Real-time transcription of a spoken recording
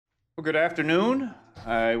Well, good afternoon.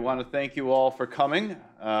 I want to thank you all for coming.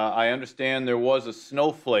 I understand there was a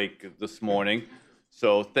snowflake this morning,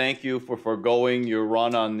 so thank you for foregoing your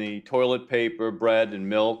run on the toilet paper, bread, and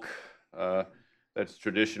milk. That's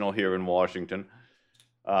traditional here in Washington.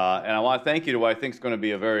 And I want to thank you to what I think is going to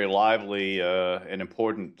be a very lively and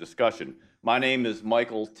important discussion. My name is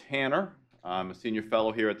Michael Tanner. I'm a senior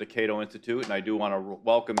fellow here at the Cato Institute, and I do want to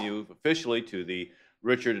welcome you officially to the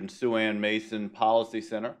Richard and Sue Ann Mason Policy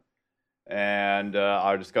Center and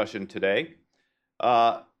our discussion today.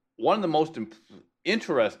 One of the most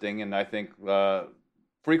interesting and I think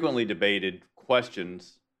frequently debated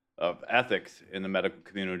questions of ethics in the medical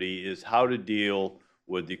community is how to deal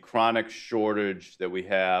with the chronic shortage that we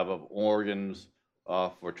have of organs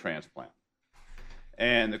for transplant.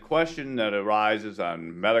 And the question that arises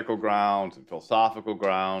on medical grounds and philosophical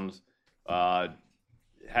grounds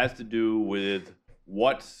has to do with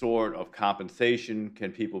what sort of compensation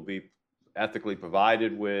can people be ethically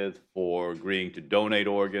provided with for agreeing to donate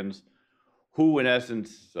organs? Who, in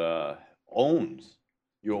essence, owns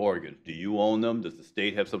your organs? Do you own them? Does the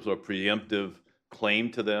state have some sort of preemptive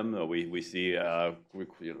claim to them? We see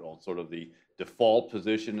sort of the default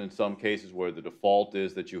position in some cases where the default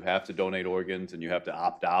is that you have to donate organs and you have to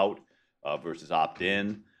opt out versus opt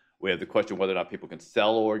in. We have the question whether or not people can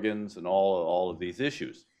sell organs and all of these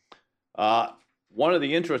issues. One of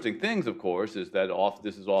the interesting things, of course, is that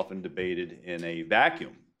this is often debated in a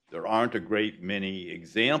vacuum. There aren't a great many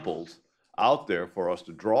examples out there for us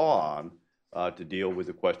to draw on to deal with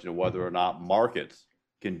the question of whether or not markets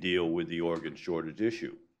can deal with the organ shortage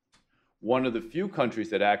issue. One of the few countries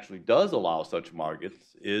that actually does allow such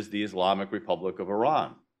markets is the Islamic Republic of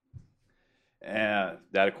Iran. And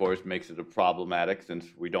that, of course, makes it problematic since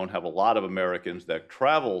we don't have a lot of Americans that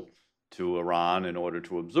travel to Iran in order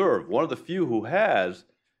to observe. One of the few who has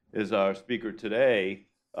is our speaker today,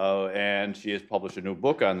 and she has published a new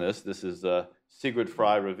book on this. This is Sigrid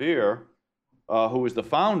Frey-Revere, who is the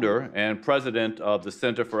founder and president of the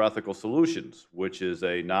Center for Ethical Solutions, which is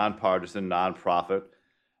a nonpartisan, nonprofit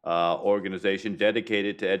organization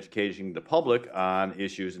dedicated to educating the public on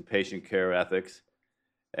issues in patient care ethics.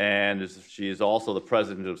 And she is also the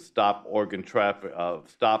president of Stop Organ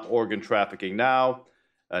Trafficking Now,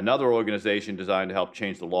 another organization designed to help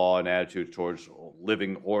change the law and attitude towards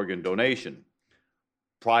living organ donation.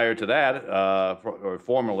 Prior to that, or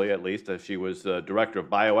formerly at least, she was director of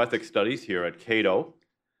bioethics studies here at Cato.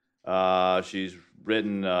 She's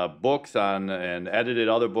written books on and edited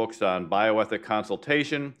other books on bioethic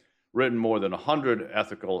consultation, written more than 100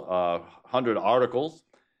 articles.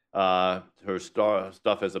 Her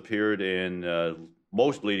stuff has appeared in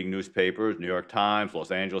most leading newspapers: New York Times,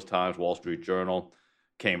 Los Angeles Times, Wall Street Journal,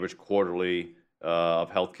 Cambridge Quarterly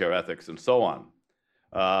of healthcare ethics, and so on.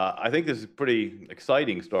 I think this is a pretty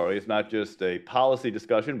exciting story. It's not just a policy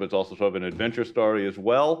discussion, but it's also sort of an adventure story as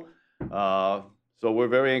well. So we're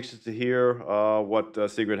very anxious to hear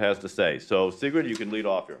what Sigrid has to say. So Sigrid, you can lead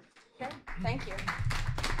off here. Okay, thank you.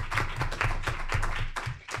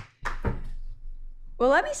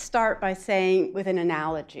 Well, let me start by saying with an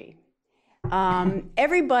analogy.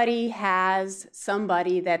 Everybody has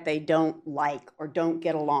somebody that they don't like or don't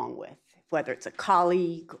get along with, whether it's a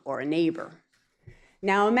colleague or a neighbor.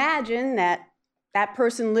 Now imagine that that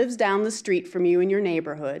person lives down the street from you in your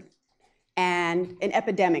neighborhood and an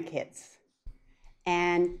epidemic hits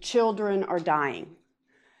and children are dying.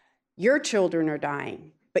 Your children are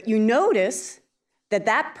dying, but you notice that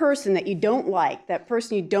that person that you don't like, that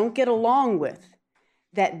person you don't get along with,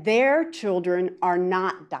 that their children are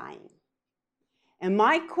not dying. And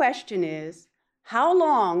my question is, how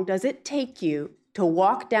long does it take you to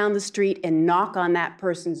walk down the street and knock on that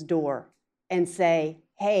person's door and say,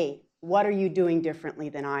 hey, what are you doing differently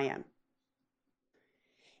than I am?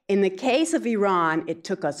 In the case of Iran, it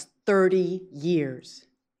took us 30 years.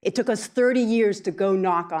 It took us 30 years to go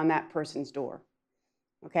knock on that person's door.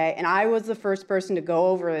 Okay? And I was the first person to go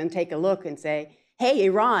over and take a look and say, hey,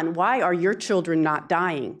 Iran, why are your children not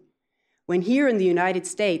dying? When here in the United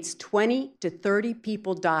States, 20 to 30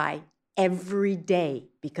 people die every day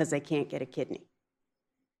because they can't get a kidney.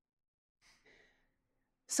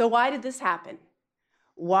 So why did this happen?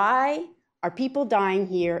 Why are people dying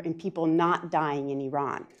here and people not dying in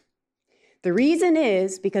Iran? The reason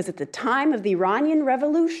is because at the time of the Iranian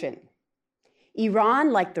Revolution,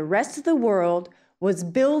 Iran, like the rest of the world, was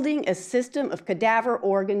building a system of cadaver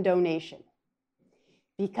organ donation.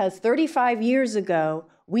 Because 35 years ago,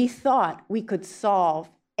 we thought we could solve,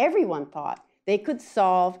 everyone thought they could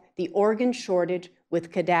solve the organ shortage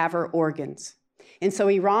with cadaver organs. And so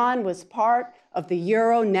Iran was part of the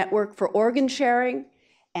Euro Network for Organ Sharing,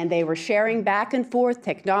 and they were sharing back and forth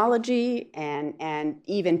technology and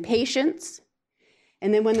even patients.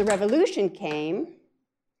 And then when the revolution came,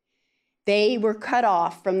 they were cut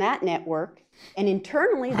off from that network, and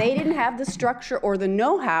internally they didn't have the structure or the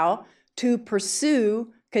know-how to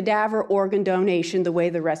pursue cadaver organ donation the way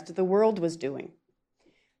the rest of the world was doing.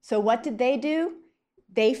 So what did they do?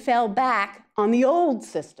 They fell back on the old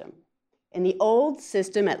system. And the old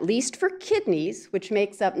system, at least for kidneys, which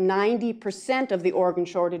makes up 90% of the organ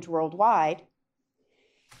shortage worldwide,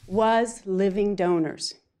 was living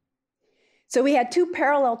donors. So we had two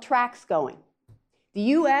parallel tracks going. The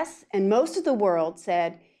US and most of the world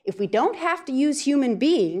said, if we don't have to use human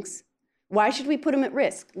beings, why should we put them at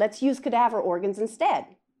risk? Let's use cadaver organs instead.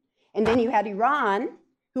 And then you had Iran,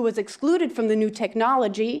 who was excluded from the new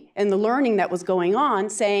technology and the learning that was going on,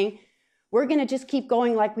 saying, we're going to just keep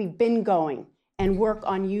going like we've been going and work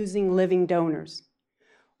on using living donors.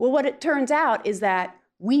 Well, what it turns out is that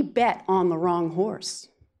we bet on the wrong horse.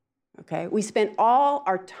 Okay? We spent all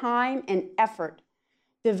our time and effort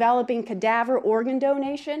developing cadaver organ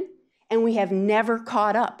donation, and we have never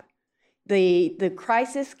caught up. The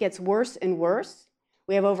crisis gets worse and worse.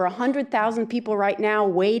 We have over 100,000 people right now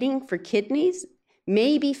waiting for kidneys.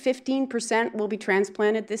 Maybe 15% will be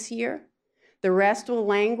transplanted this year. The rest will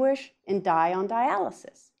languish and die on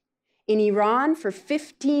dialysis. In Iran, for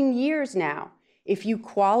 15 years now, if you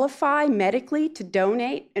qualify medically to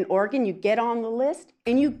donate an organ, you get on the list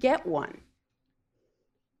and you get one.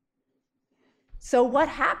 So what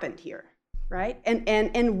happened here, right?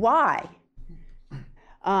 And why?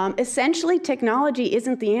 Essentially, technology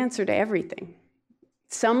isn't the answer to everything.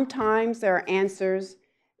 Sometimes there are answers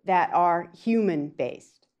that are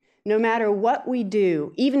human-based. No matter what we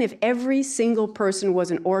do, even if every single person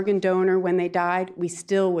was an organ donor when they died, we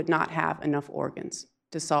still would not have enough organs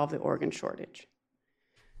to solve the organ shortage.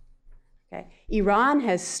 Okay. Iran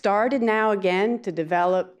has started now again to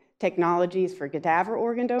develop technologies for cadaver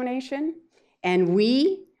organ donation, and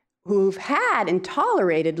we, who've had and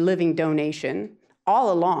tolerated living donation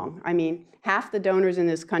all along, I mean, half the donors in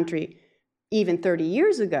this country, even 30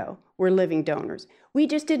 years ago, were living donors. We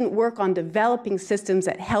just didn't work on developing systems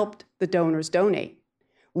that helped the donors donate.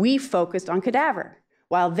 We focused on cadaver,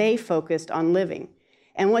 while they focused on living.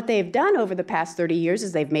 And what they've done over the past 30 years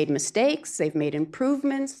is they've made mistakes, they've made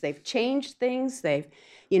improvements, they've changed things,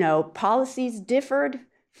 policies differed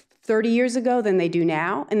 30 years ago than they do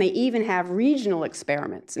now, and they even have regional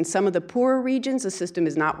experiments. In some of the poorer regions, the system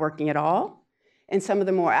is not working at all. In some of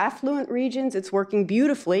the more affluent regions, it's working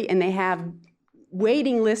beautifully, and they have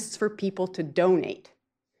waiting lists for people to donate.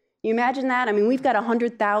 You imagine that? I mean, we've got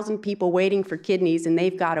 100,000 people waiting for kidneys, and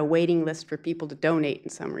they've got a waiting list for people to donate in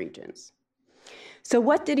some regions. So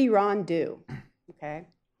what did Iran do? Okay.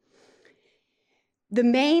 The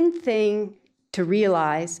main thing to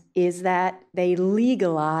realize is that they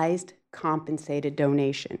legalized compensated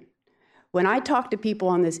donation. When I talk to people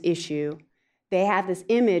on this issue, they have this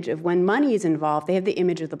image of when money is involved, they have the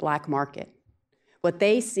image of the black market. What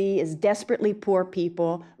they see is desperately poor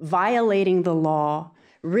people violating the law,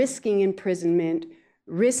 risking imprisonment,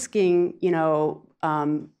 risking,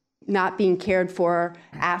 not being cared for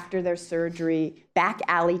after their surgery, back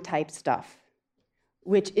alley type stuff,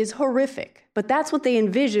 which is horrific. But that's what they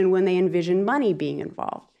envision when they envision money being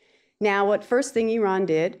involved. Now, what first thing Iran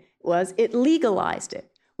did was it legalized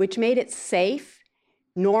it, which made it safe,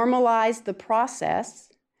 normalized the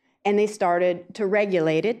process, and they started to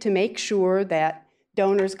regulate it to make sure that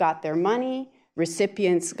donors got their money,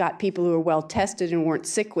 recipients got people who were well tested and weren't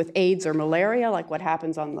sick with AIDS or malaria, like what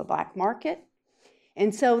happens on the black market.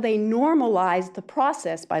 And so they normalized the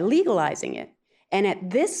process by legalizing it. And at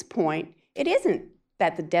this point, it isn't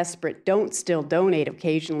that the desperate don't still donate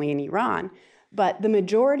occasionally in Iran, but the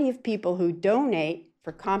majority of people who donate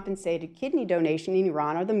for compensated kidney donation in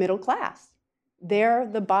Iran are the middle class. They're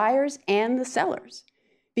the buyers and the sellers,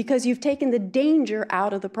 because you've taken the danger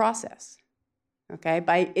out of the process, okay,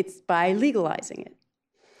 by legalizing it.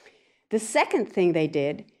 The second thing they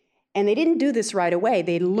did, and they didn't do this right away,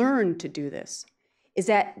 they learned to do this, is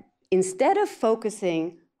that instead of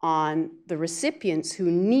focusing on the recipients who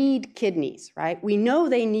need kidneys, right? We know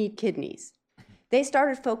they need kidneys. They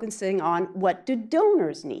started focusing on what do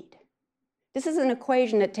donors need. This is an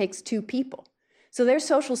equation that takes two people. So their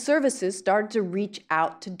social services started to reach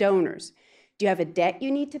out to donors. Do you have a debt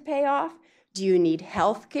you need to pay off? Do you need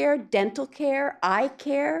health care, dental care, eye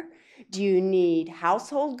care? Do you need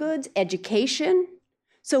household goods, education?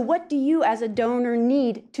 So what do you as a donor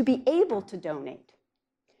need to be able to donate?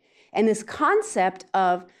 And this concept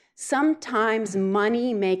of sometimes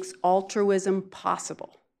money makes altruism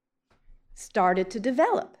possible started to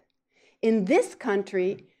develop. In this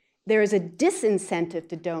country, there is a disincentive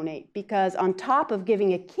to donate because on top of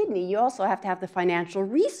giving a kidney, you also have to have the financial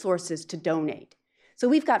resources to donate. So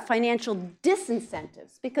we've got financial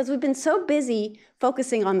disincentives because we've been so busy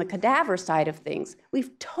focusing on the cadaver side of things.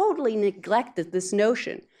 We've totally neglected this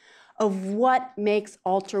notion of what makes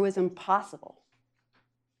altruism possible.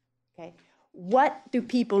 Okay? What do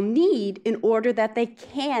people need in order that they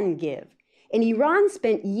can give? And Iran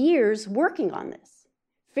spent years working on this,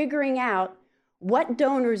 figuring out what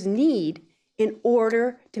donors need in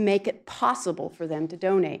order to make it possible for them to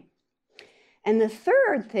donate. And the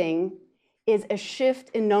third thing is a shift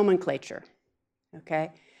in nomenclature,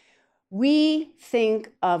 okay? We think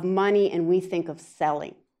of money and we think of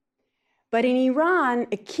selling. But in Iran,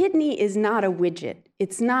 a kidney is not a widget.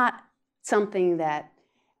 It's not something that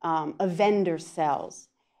a vendor sells.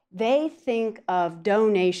 They think of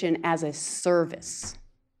donation as a service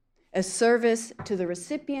to the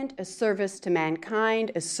recipient, a service to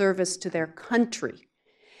mankind, a service to their country.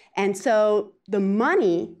 And so the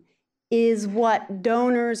money is what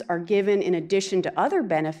donors are given in addition to other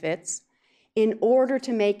benefits in order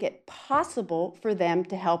to make it possible for them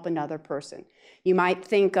to help another person. You might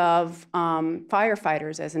think of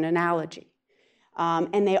firefighters as an analogy.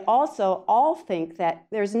 And they also all think that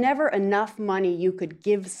there's never enough money you could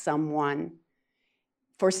give someone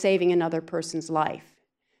for saving another person's life.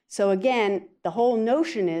 So again, the whole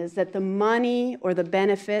notion is that the money or the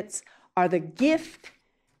benefits are the gift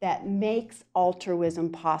that makes altruism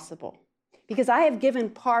possible. Because I have given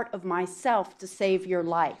part of myself to save your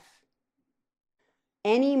life.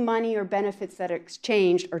 Any money or benefits that are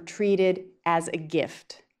exchanged are treated as a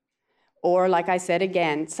gift. Or, like I said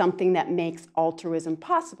again, something that makes altruism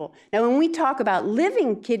possible. Now, when we talk about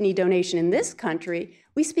living kidney donation in this country,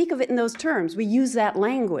 we speak of it in those terms. We use that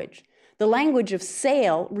language. The language of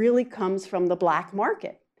sale really comes from the black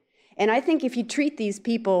market. And I think if you treat these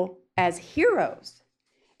people as heroes,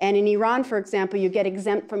 and in Iran, for example, you get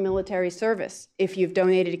exempt from military service if you've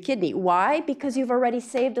donated a kidney. Why? Because you've already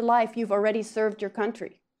saved a life. You've already served your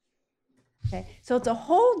country. Okay? So it's a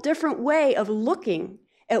whole different way of looking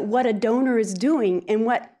at what a donor is doing and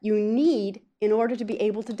what you need in order to be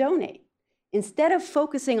able to donate. Instead of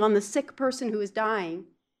focusing on the sick person who is dying,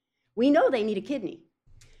 we know they need a kidney.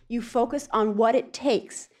 You focus on what it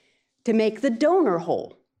takes to make the donor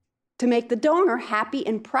whole, to make the donor happy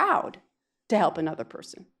and proud to help another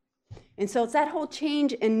person. And so it's that whole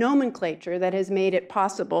change in nomenclature that has made it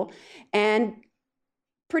possible and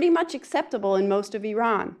pretty much acceptable in most of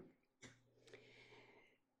Iran.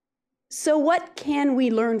 So what can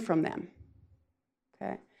we learn from them?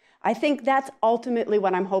 Okay. I think that's ultimately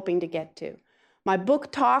what I'm hoping to get to. My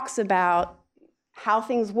book talks about how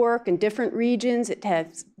things work in different regions. It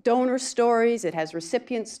has donor stories, it has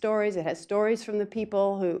recipient stories, it has stories from the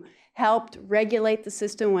people who helped regulate the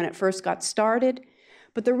system when it first got started.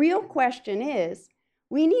 But the real question is,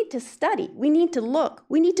 we need to study, we need to look,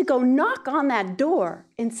 we need to go knock on that door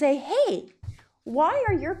and say, hey, why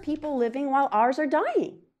are your people living while ours are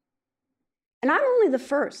dying? And I'm only the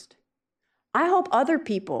first. I hope other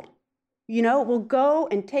people, will go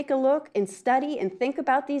and take a look and study and think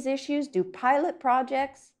about these issues, do pilot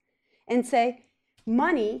projects, and say,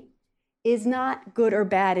 money is not good or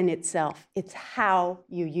bad in itself. It's how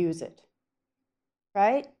you use it,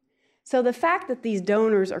 right? So the fact that these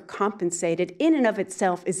donors are compensated in and of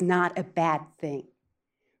itself is not a bad thing.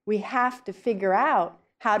 We have to figure out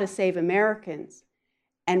how to save Americans.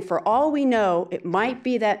 And for all we know, it might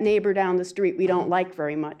be that neighbor down the street we don't like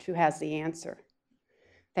very much who has the answer.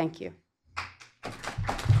 Thank you.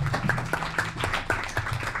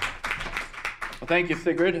 Well, thank you,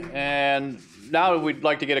 Sigrid. And now we'd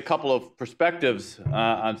like to get a couple of perspectives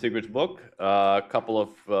on Sigrid's book, a couple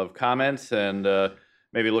of comments, and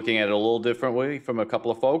maybe looking at it a little differently from a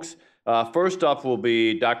couple of folks. First up will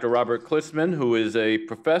be Dr. Robert Klitzman, who is a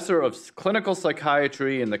professor of clinical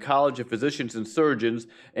psychiatry in the College of Physicians and Surgeons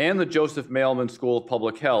and the Joseph Mailman School of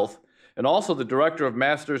Public Health, and also the director of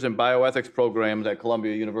Masters in Bioethics programs at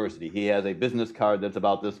Columbia University. He has a business card that's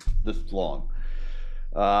about this long.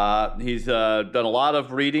 He's done a lot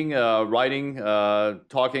of reading, writing,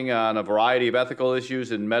 talking on a variety of ethical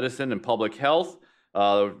issues in medicine and public health.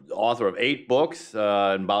 Author of 8 books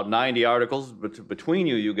and about 90 articles. Between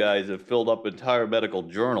you guys have filled up entire medical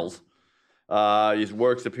journals. His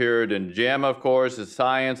works appeared in JAMA, of course, as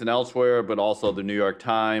Science and elsewhere, but also the New York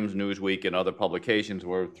Times, Newsweek, and other publications.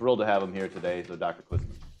 We're thrilled to have him here today. So, Dr.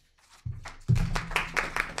 Klitzman.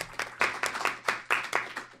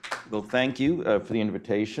 Well, thank you for the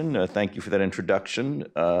invitation. Thank you for that introduction,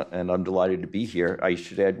 and I'm delighted to be here. I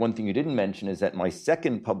should add one thing you didn't mention is that my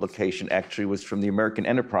second publication actually was from the American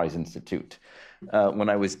Enterprise Institute. When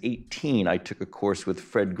I was 18, I took a course with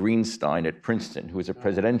Fred Greenstein at Princeton, who was a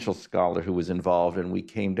presidential scholar who was involved, and we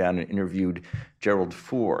came down and interviewed Gerald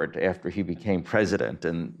Ford after he became president,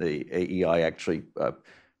 and the AEI actually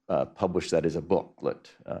published that as a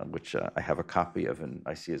booklet, which I have a copy of and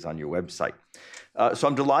I see is on your website. So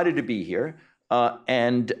I'm delighted to be here.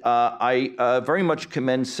 And I very much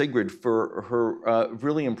commend Sigrid for her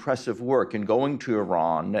really impressive work in going to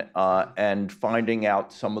Iran and finding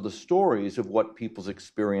out some of the stories of what people's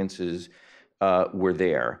experiences were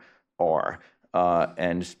there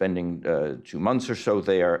and spending 2 months or so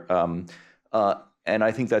there. And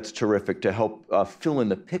I think that's terrific to help fill in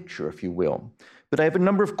the picture, if you will. But I have a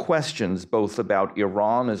number of questions, both about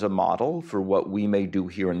Iran as a model for what we may do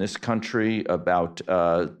here in this country, about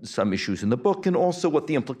some issues in the book, and also what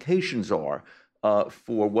the implications are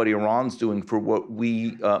for what Iran's doing for what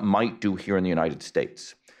we might do here in the United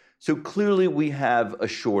States. So clearly we have a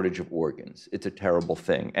shortage of organs. It's a terrible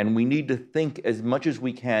thing. And we need to think as much as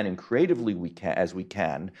we can and creatively as we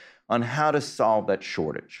can on how to solve that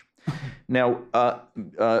shortage. Now,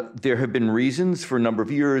 there have been reasons for a number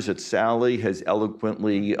of years that Sally has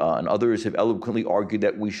eloquently and others have eloquently argued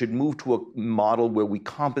that we should move to a model where we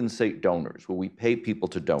compensate donors, where we pay people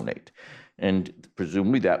to donate. And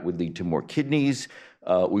presumably that would lead to more kidneys.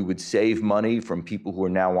 We would save money from people who are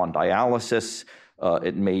now on dialysis.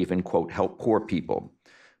 It may even, quote, help poor people.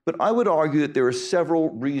 But I would argue that there are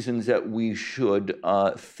several reasons that we should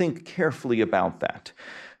think carefully about that.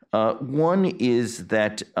 One is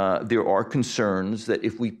that there are concerns that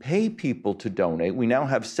if we pay people to donate, we now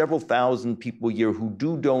have several thousand people a year who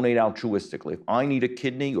do donate altruistically. If I need a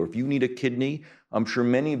kidney or if you need a kidney, I'm sure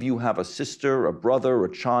many of you have a sister, a brother,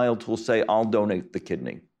 a child who will say, I'll donate the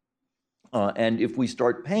kidney. And if we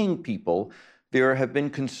start paying people, there have been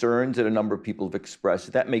concerns that a number of people have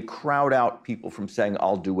expressed that may crowd out people from saying,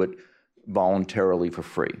 I'll do it voluntarily for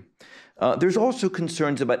free. There's also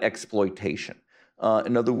concerns about exploitation.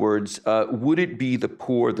 In other words, would it be the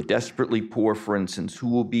poor, the desperately poor, for instance, who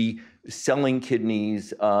will be selling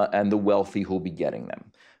kidneys and the wealthy who will be getting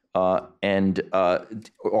them? And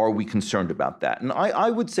are we concerned about that? And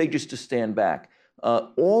I would say, just to stand back,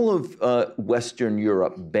 all of Western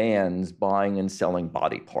Europe bans buying and selling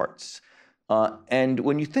body parts. And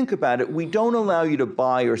when you think about it, we don't allow you to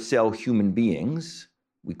buy or sell human beings.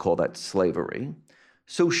 We call that slavery.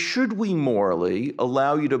 So should we morally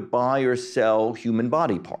allow you to buy or sell human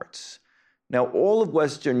body parts? Now, all of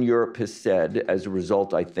Western Europe has said, as a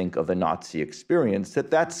result, I think, of the Nazi experience,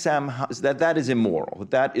 that that is immoral,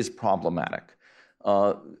 that is problematic.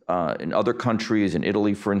 In other countries, in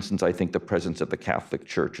Italy, for instance, I think the presence of the Catholic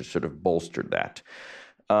Church has sort of bolstered that.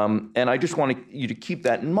 And I just want you to keep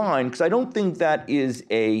that in mind, because I don't think that is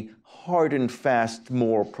a hard and fast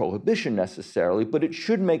moral prohibition necessarily, but it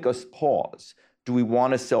should make us pause. Do we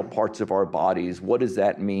want to sell parts of our bodies? What does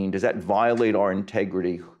that mean? Does that violate our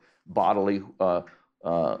integrity, bodily,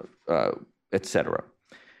 et cetera?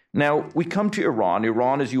 Now, we come to Iran.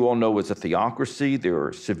 Iran, as you all know, is a theocracy. There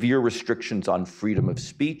are severe restrictions on freedom of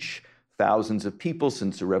speech. Thousands of people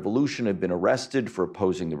since the revolution have been arrested for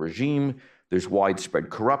opposing the regime. There's widespread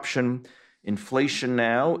corruption. Inflation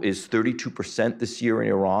now is 32% this year in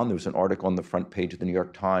Iran. There was an article on the front page of the New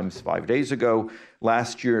York Times 5 days ago.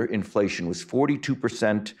 Last year, inflation was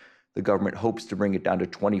 42%. The government hopes to bring it down to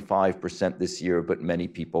 25% this year, but many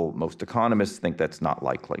people, most economists, think that's not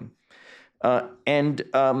likely. The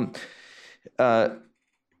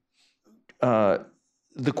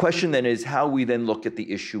question then is how we then look at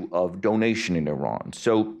the issue of donation in Iran.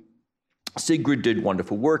 So Sigrid did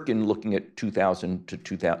wonderful work in looking at 2008 to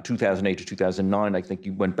 2009. I think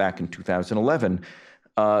you went back in 2011.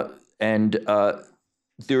 There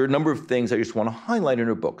are a number of things I just want to highlight in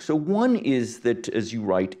her book. So one is that, as you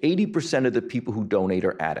write, 80% of the people who donate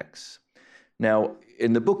are addicts. Now,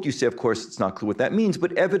 in the book, you say, of course, it's not clear what that means,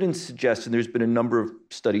 but evidence suggests, and there's been a number of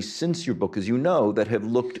studies since your book, as you know, that have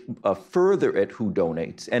looked further at who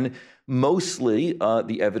donates. And mostly,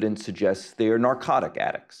 the evidence suggests they're narcotic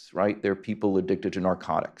addicts, right? They're people addicted to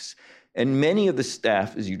narcotics. And many of the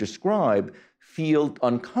staff, as you describe, feel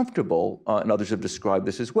uncomfortable, and others have described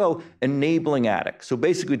this as well, enabling addicts. So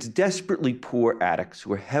basically, it's desperately poor addicts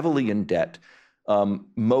who are heavily in debt.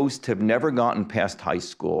 Most have never gotten past high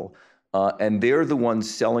school. And they're the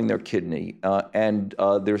ones selling their kidney.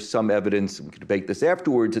 There's some evidence, we can debate this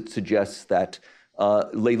afterwards, that suggests that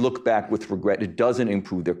they look back with regret. It doesn't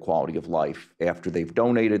improve their quality of life. After they've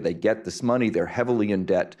donated, they get this money, they're heavily in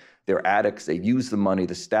debt, they're addicts, they use the money,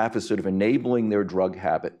 the staff is sort of enabling their drug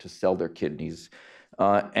habit to sell their kidneys,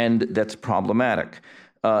 and that's problematic.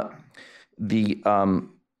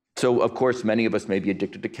 So, of course, many of us may be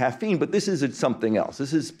addicted to caffeine, but this is something else.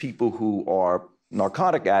 This is people who are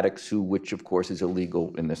narcotic addicts, which, of course, is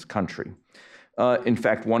illegal in this country. In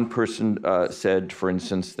fact, one person said, for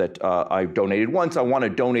instance, that I donated once, I want to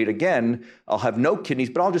donate again, I'll have no kidneys,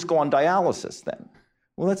 but I'll just go on dialysis then.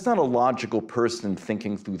 Well, that's not a logical person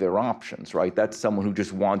thinking through their options, right? That's someone who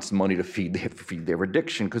just wants money to feed their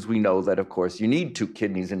addiction, because we know that, of course, you need 2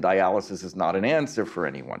 kidneys, and dialysis is not an answer for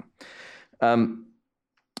anyone.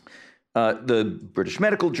 The British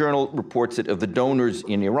Medical Journal reports that of the donors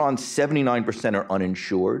in Iran, 79% are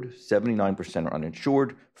uninsured. 79% are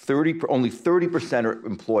uninsured. Only 30% are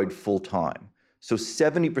employed full-time. So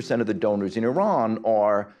 70% of the donors in Iran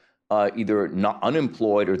are either not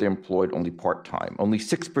unemployed or they're employed only part-time. Only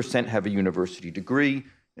 6% have a university degree,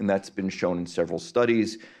 and that's been shown in several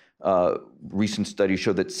studies. Recent studies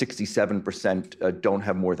show that 67% don't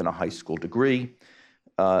have more than a high school degree.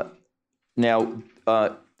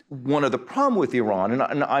 One of the problem with Iran,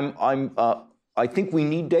 and I think we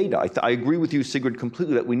need data. I agree with you, Sigrid,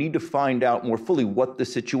 completely that we need to find out more fully what the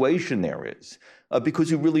situation there is,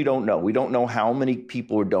 because we really don't know. We don't know how many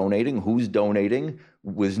people are donating, who's donating,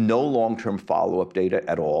 with no long-term follow-up data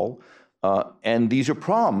at all. And these are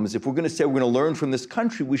problems. If we're going to say we're going to learn from this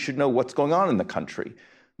country, we should know what's going on in the country.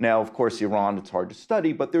 Now, of course, Iran, it's hard to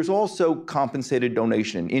study, but there's also compensated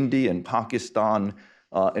donation in India and Pakistan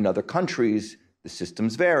and other countries. The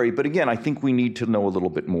systems vary, but again, I think we need to know a little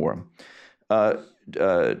bit more.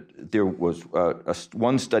 There was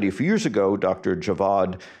one study a few years ago, Dr.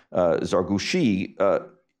 Javad Zargoushi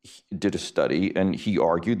did a study, and he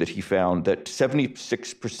argued that he found that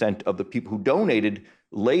 76% of the people who donated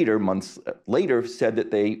months later, said that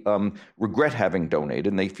they regret having donated,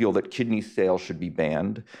 and they feel that kidney sales should be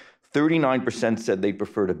banned. 39% said they'd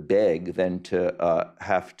prefer to beg than to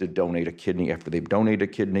have to donate a kidney after they've donated a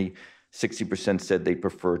kidney. 60% said they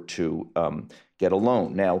prefer to get a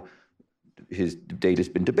loan. Now, his data's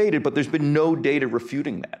been debated, but there's been no data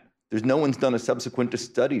refuting that. No one's done a subsequent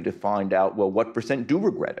study to find out, well, what percent do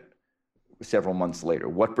regret it several months later?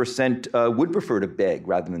 What percent would prefer to beg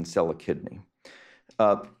rather than sell a kidney?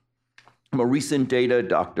 More recent data,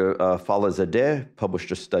 Dr. Falazadeh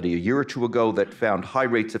published a study a year or two ago that found high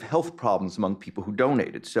rates of health problems among people who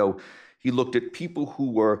donated. So he looked at people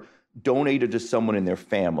who were donated to someone in their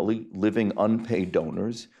family, living unpaid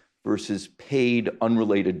donors, versus paid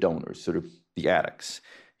unrelated donors, sort of the addicts.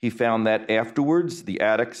 He found that afterwards, the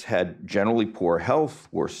addicts had generally poor health,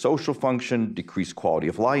 worse social function, decreased quality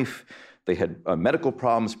of life. They had medical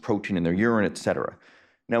problems, protein in their urine, et cetera.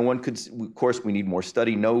 Now, of course, we need more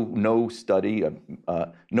study. No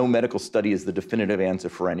medical study is the definitive answer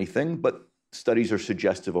for anything, but studies are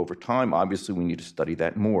suggestive over time. Obviously, we need to study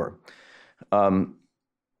that more. And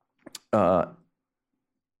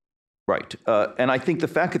I think the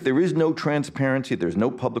fact that there is no transparency, there's no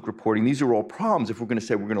public reporting, these are all problems if we're going to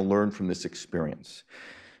say we're going to learn from this experience.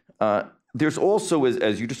 There's also,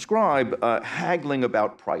 as you describe, haggling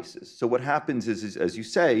about prices. So what happens is, as you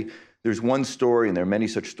say, there's one story, and there are many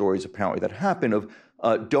such stories apparently that happen, of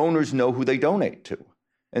donors know who they donate to.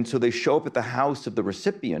 And so they show up at the house of the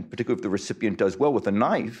recipient, particularly if the recipient does well, with a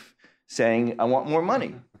knife, saying, I want more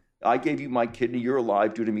money. I gave you my kidney, you're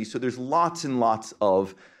alive due to me. So there's lots and lots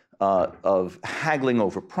of haggling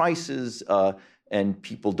over prices and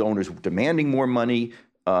donors demanding more money,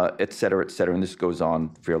 et cetera, and this goes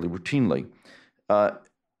on fairly routinely. Dr.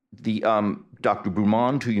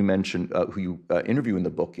 Boumand, who you mentioned, who you interview in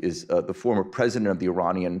the book, is the former president of the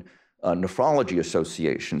Iranian Nephrology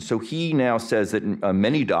Association. So he now says that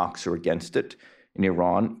many docs are against it in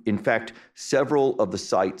Iran. In fact, several of the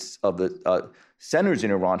sites of the centers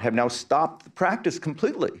in Iran have now stopped the practice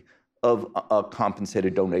completely of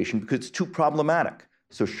compensated donation because it's too problematic.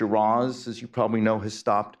 So Shiraz, as you probably know, has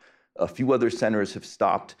stopped. A few other centers have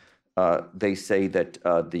stopped. They say that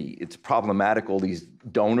it's problematic. All these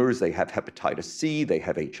donors, they have hepatitis C, they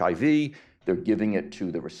have HIV. They're giving it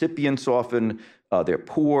to the recipients often. They're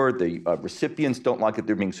poor. The recipients don't like it.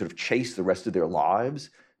 They're being sort of chased the rest of their lives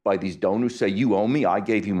by these donors. Say, you owe me. I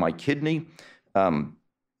gave you my kidney. And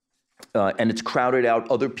it's crowded out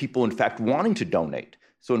other people, in fact, wanting to donate.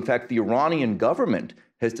 So, in fact, the Iranian government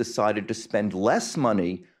has decided to spend less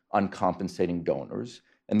money on compensating donors.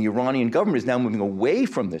 And the Iranian government is now moving away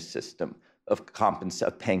from this system of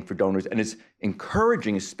paying for donors and is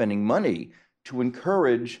spending money to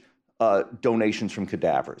encourage donations from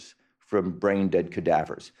cadavers, from brain-dead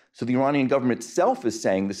cadavers. So the Iranian government itself is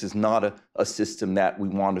saying this is not a system that we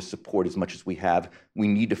want to support as much as we have. We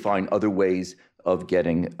need to find other ways of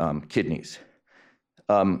getting kidneys.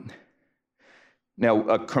 Now,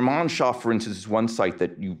 Kermanshah, for instance, is one site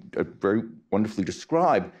that you very wonderfully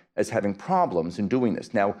describe as having problems in doing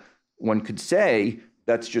this. Now, one could say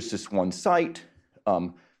that's just this one site.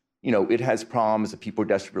 It has problems, the people are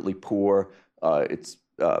desperately poor, it's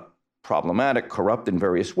problematic, corrupt in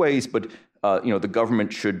various ways, but the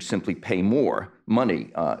government should simply pay more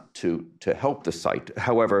money to help the site.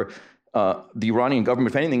 However, the Iranian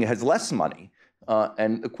government, if anything, has less money.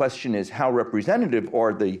 And the question is, how representative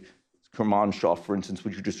are the Kermanshah, for instance,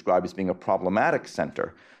 which you describe as being a problematic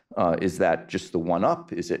center? Is that just the one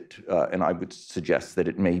up? Is it, and I would suggest that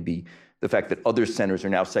it may be the fact that other centers are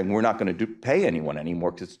now saying we're not going to pay anyone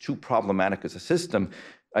anymore because it's too problematic as a system,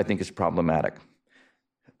 I think is problematic.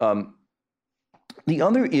 The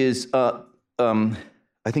other is, I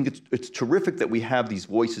think it's terrific that we have these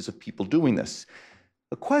voices of people doing this.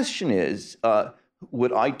 The question is,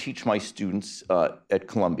 what I teach my students at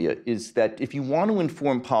Columbia is that if you want to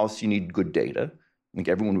inform policy, you need good data. I think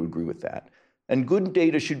everyone would agree with that. And good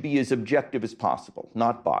data should be as objective as possible,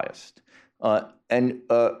 not biased. And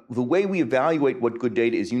the way we evaluate what good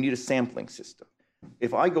data is, you need a sampling system.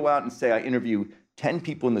 If I go out and say I interview 10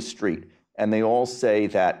 people in the street, and they all say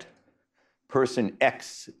that person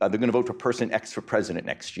X, they're going to vote for person X for president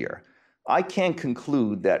next year, I can't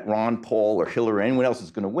conclude that Ron Paul or Hillary or anyone else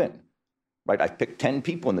is going to win, right? I picked 10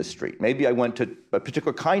 people in the street. Maybe I went to a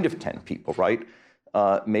particular kind of 10 people, right?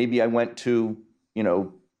 Maybe I went to,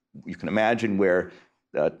 you can imagine where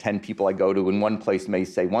 10 people I go to in one place may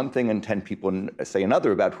say one thing and 10 people say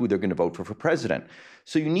another about who they're going to vote for president.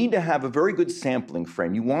 So you need to have a very good sampling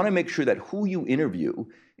frame. You want to make sure that who you interview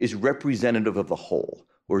is representative of the whole,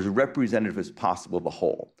 or as representative as possible of the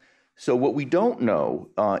whole. So what we don't know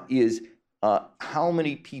is how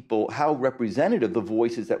many people, how representative the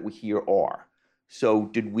voices that we hear are. So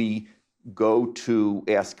did we go to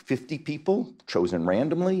ask 50 people, chosen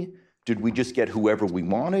randomly? Did we just get whoever we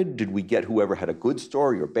wanted? Did we get whoever had a good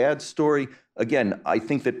story or bad story? Again, I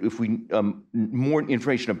think that if we more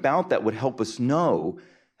information about that would help us know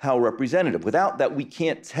how representative. Without that, we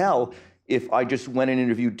can't tell if I just went and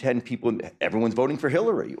interviewed 10 people and everyone's voting for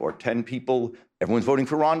Hillary, or 10 people, everyone's voting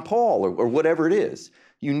for Ron Paul, or whatever it is.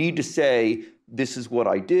 You need to say, this is what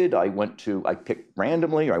I did. I picked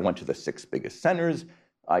randomly, or I went to the 6 biggest centers.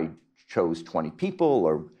 I chose 20 people,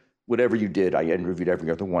 or whatever you did, I interviewed every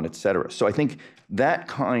other one, et cetera. So I think that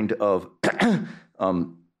kind of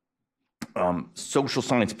social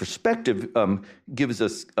science perspective gives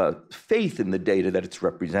us faith in the data that it's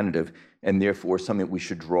representative, and therefore something that we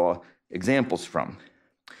should draw examples from.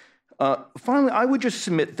 Finally, I would just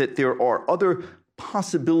submit that there are other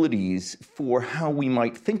possibilities for how we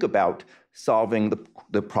might think about solving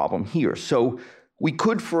the problem here. So we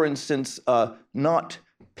could, for instance, not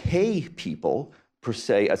pay people per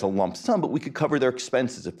se as a lump sum, but we could cover their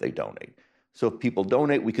expenses if they donate. So if people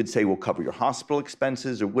donate, we could say we'll cover your hospital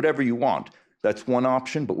expenses or whatever you want. That's one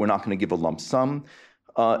option, but we're not going to give a lump sum.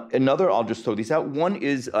 Another, I'll just throw these out. One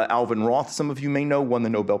is Alvin Roth, some of you may know, won the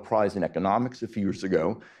Nobel Prize in Economics a few years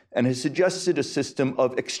ago, and has suggested a system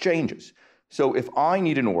of exchanges. So if I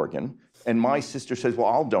need an organ and my sister says, well,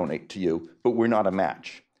 I'll donate to you, but we're not a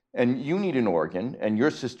match. And you need an organ and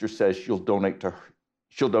your sister says she'll donate to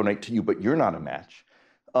you, but you're not a match.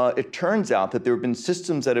 It turns out that there have been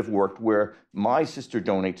systems that have worked where my sister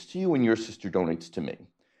donates to you and your sister donates to me.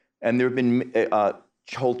 And there have been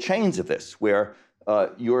whole chains of this where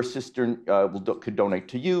your sister could donate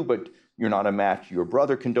to you, but you're not a match. Your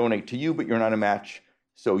brother can donate to you, but you're not a match.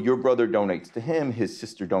 So your brother donates to him, his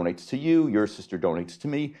sister donates to you, your sister donates to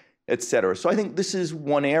me, et cetera. So I think this is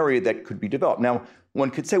one area that could be developed. Now,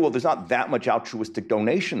 one could say, well, there's not that much altruistic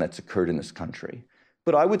donation that's occurred in this country.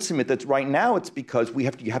 But I would submit that right now it's because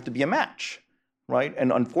you have to be a match, right?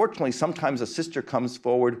 And unfortunately, sometimes a sister comes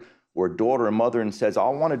forward, or a daughter or mother, and says, I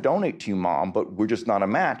want to donate to you, Mom, but we're just not a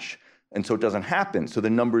match. And so it doesn't happen. So the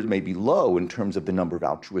numbers may be low in terms of the number of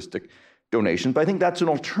altruistic donations. But I think that's an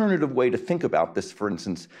alternative way to think about this, for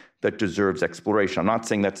instance, that deserves exploration. I'm not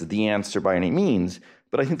saying that's the answer by any means,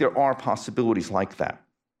 but I think there are possibilities like that.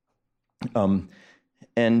 I'll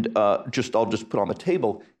just put on the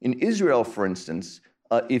table, in Israel, for instance,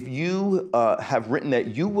 if you have written that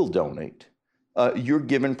you will donate, you're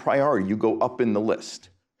given priority. You go up in the list.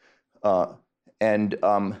 Other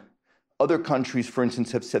countries, for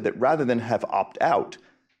instance, have said that rather than have opt-out,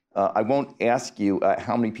 I won't ask you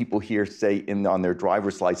how many people here say on their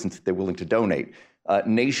driver's license that they're willing to donate.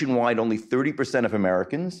 Nationwide, only 30% of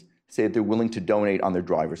Americans say that they're willing to donate on their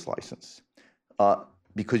driver's license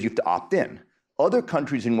because you have to opt in. Other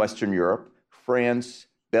countries in Western Europe, France,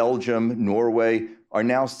 Belgium, Norway, are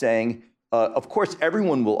now saying, of course,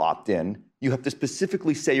 everyone will opt in. You have to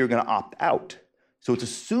specifically say you're going to opt out. So it's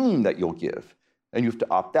assumed that you'll give, and you have to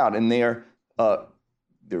opt out. And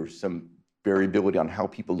there's some variability on how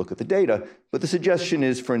people look at the data, but the suggestion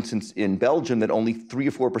is, for instance, in Belgium, that only 3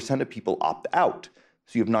 or 4% of people opt out.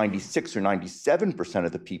 So you have 96 or 97%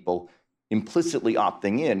 of the people implicitly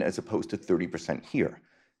opting in, as opposed to 30% here.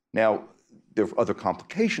 Now, there are other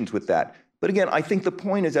complications with that, but again, I think the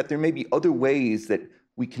point is that there may be other ways that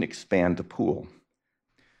we can expand the pool.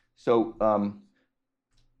 So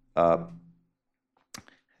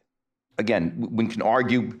again, one can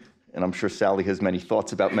argue, and I'm sure Sally has many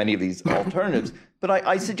thoughts about many of these alternatives, but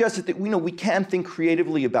I suggested that we can think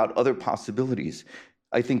creatively about other possibilities.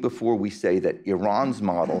 I think before we say that Iran's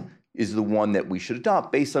model is the one that we should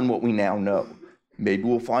adopt based on what we now know. Maybe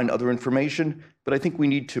we'll find other information, but I think we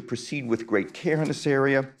need to proceed with great care in this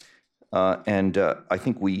area. And I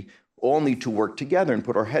think we all need to work together and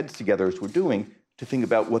put our heads together as we're doing to think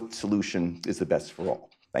about what solution is the best for all.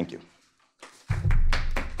 Thank you.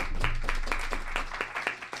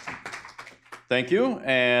 Thank you.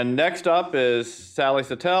 And next up is Sally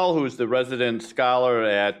Satel, who's the resident scholar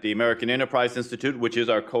at the American Enterprise Institute, which is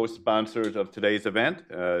our co-sponsor of today's event.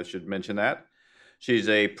 Should mention that. She's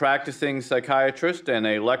a practicing psychiatrist and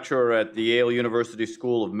a lecturer at the Yale University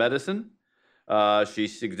School of Medicine. She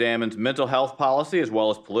examines mental health policy as well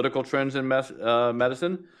as political trends in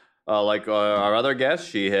medicine. Like our other guests,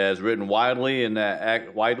 she has written widely in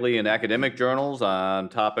academic journals on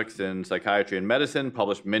topics in psychiatry and medicine,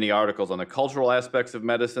 published many articles on the cultural aspects of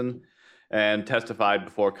medicine, and testified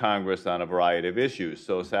before Congress on a variety of issues.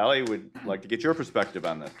 So, Sally, we'd like to get your perspective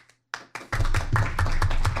on this.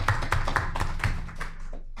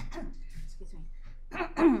 Excuse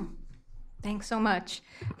me. Thanks so much.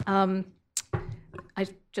 I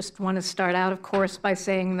just want to start out, of course, by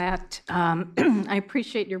saying that I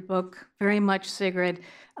appreciate your book very much, Sigrid,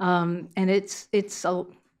 and it's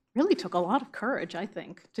really took a lot of courage, I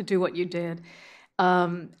think, to do what you did,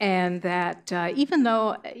 and that even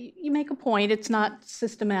though you make a point, it's not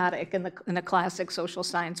systematic in the classic social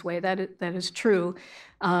science way. That is true.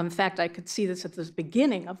 In fact, I could see this at the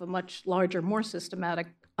beginning of a much larger, more systematic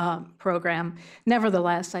program.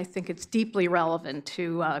 Nevertheless, I think it's deeply relevant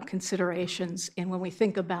to considerations in when we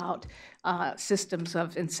think about systems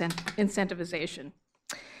of incentivization.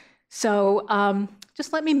 So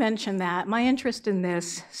just let me mention that my interest in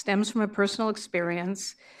this stems from a personal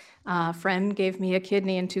experience. A friend gave me a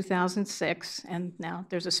kidney in 2006, and now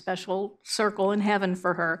there's a special circle in heaven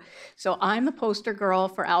for her. So I'm the poster girl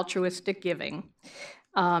for altruistic giving.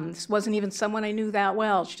 This wasn't even someone I knew that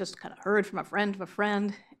well. She just kind of heard from a friend of a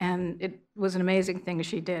friend, and it was an amazing thing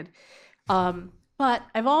she did. But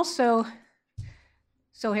I've also,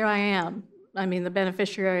 so here I am. I mean, the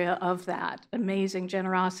beneficiary of that amazing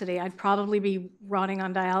generosity. I'd probably be rotting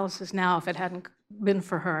on dialysis now if it hadn't been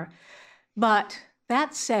for her. But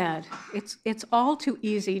that said, it's all too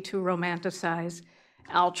easy to romanticize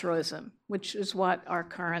altruism, which is what our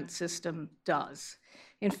current system does.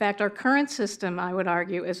 In fact, our current system, I would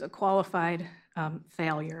argue, is a qualified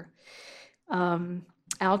failure.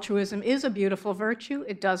 Altruism is a beautiful virtue.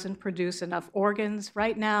 It doesn't produce enough organs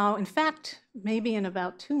right now. In fact, maybe in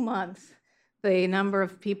about 2 months, the number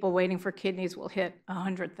of people waiting for kidneys will hit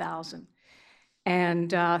 100,000.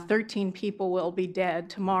 And 13 people will be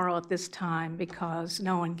dead tomorrow at this time because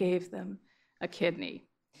no one gave them a kidney.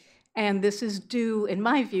 And this is due, in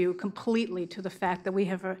my view, completely to the fact that we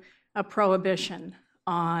have a prohibition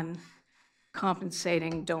on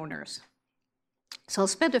compensating donors. So I'll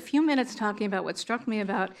spend a few minutes talking about what struck me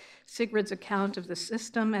about Sigrid's account of the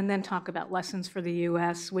system, and then talk about lessons for the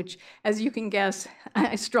US, which, as you can guess,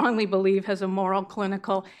 I strongly believe has a moral,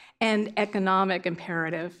 clinical, and economic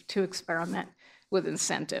imperative to experiment with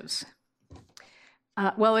incentives.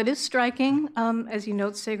 Well, it is striking, as you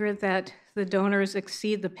note, Sigrid, that the donors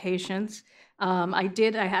exceed the patients.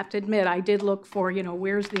 I have to admit, I did look for,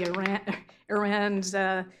 where's the Iran's,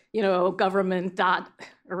 government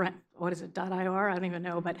what is it, .ir? I don't even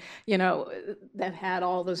know, but, that had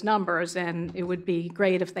all those numbers, and it would be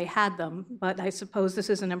great if they had them. But I suppose this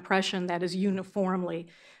is an impression that is uniformly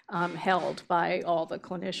held by all the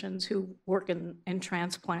clinicians who work in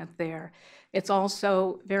transplant there. It's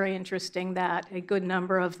also very interesting that a good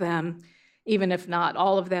number of them, even if not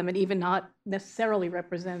all of them, and even not necessarily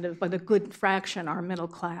representative, but a good fraction are middle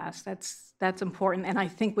class. That's important, and I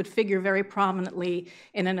think would figure very prominently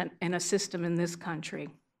in a system in this country.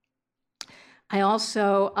 I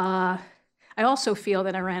also, I also feel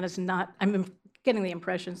that Iran is not, I'm getting the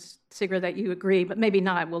impression, Sigrid, that you agree, but maybe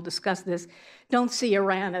not, we'll discuss this, don't see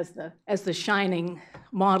Iran as the shining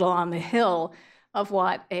model on the hill of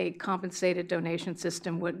what a compensated donation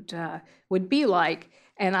system would be like.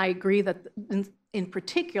 And I agree that in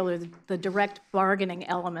particular, the direct bargaining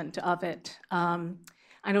element of it,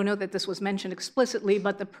 I don't know that this was mentioned explicitly,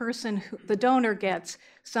 but the donor gets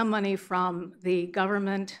some money from the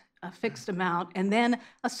government, a fixed amount, and then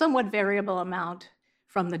a somewhat variable amount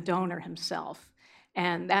from the donor himself.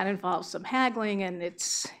 And that involves some haggling, and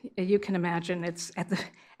you can imagine, it's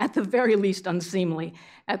at the very least unseemly.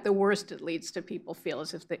 At the worst, it leads to people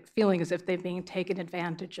feeling as if they're being taken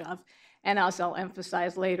advantage of. And as I'll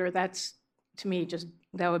emphasize later, that's, to me,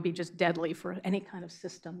 that would be just deadly for any kind of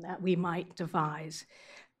system that we might devise.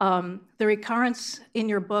 The recurrence in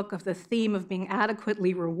your book of the theme of being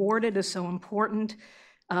adequately rewarded is so important.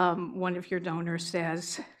 One of your donors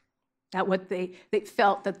says that what they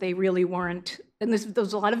felt that they really weren't, and there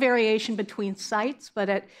was a lot of variation between sites,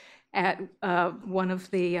 but at one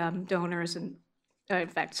of the donors, and in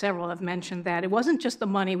fact several have mentioned that it wasn't just the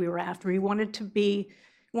money we were after. We wanted to be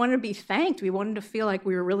thanked. We wanted to feel like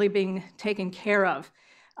we were really being taken care of.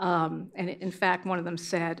 And in fact, one of them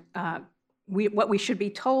said, what we should be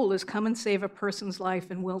told is come and save a person's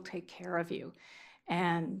life and we'll take care of you.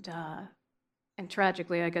 And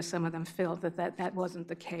tragically, I guess some of them felt that wasn't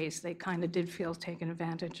the case. They kind of did feel taken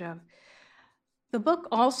advantage of. The book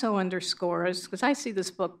also underscores, because I see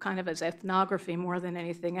this book kind of as ethnography more than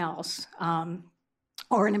anything else,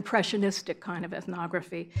 or an impressionistic kind of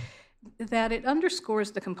ethnography, that it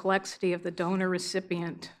underscores the complexity of the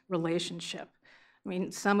donor-recipient relationship. I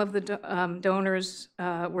mean, some of the donors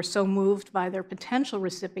were so moved by their potential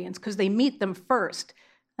recipients because they meet them first.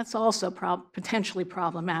 That's also potentially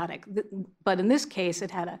problematic. But in this case,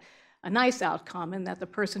 it had a nice outcome in that the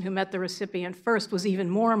person who met the recipient first was even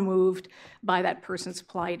more moved by that person's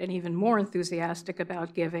plight and even more enthusiastic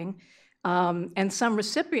about giving. And some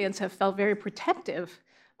recipients have felt very protective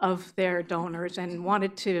of their donors and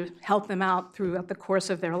wanted to help them out throughout the course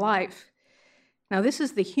of their life. Now, this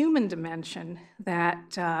is the human dimension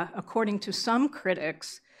that, according to some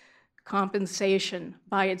critics, compensation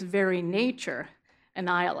by its very nature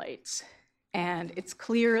annihilates. And it's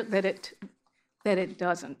clear that it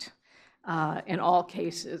doesn't in all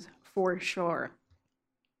cases, for sure.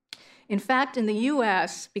 In fact, in the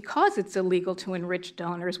US, because it's illegal to enrich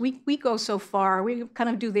donors, we go so far, we kind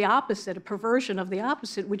of do the opposite, a perversion of the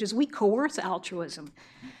opposite, which is we coerce altruism.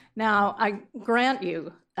 Now, I grant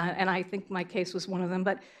you, and I think my case was one of them,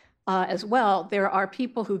 but as well, there are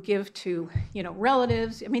people who give to,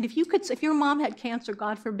 relatives. I mean, if your mom had cancer,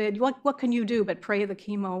 God forbid, what can you do but pray the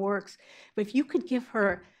chemo works? But if you could give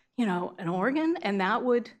her, an organ, and that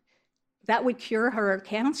would cure her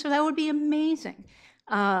cancer, that would be amazing.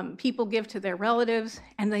 People give to their relatives,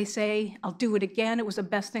 and they say, "I'll do it again. It was the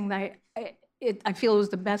best thing that I feel it was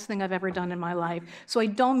the best thing I've ever done in my life." So I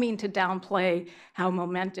don't mean to downplay how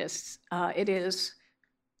momentous it is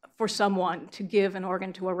for someone to give an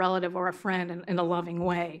organ to a relative or a friend in a loving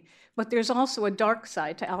way. But there's also a dark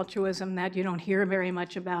side to altruism that you don't hear very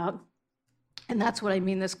much about. And that's what I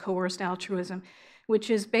mean, this coerced altruism,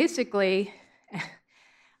 which is basically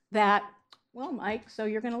that, well, Mike, so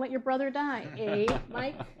you're going to let your brother die, eh,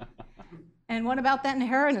 Mike? And what about that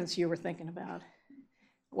inheritance you were thinking about?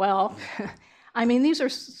 Well, I mean, these are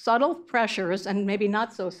subtle pressures and maybe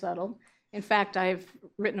not so subtle. In fact, I've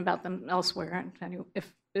written about them elsewhere, and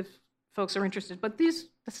if folks are interested. But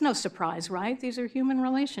that's no surprise, right? These are human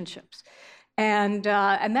relationships. And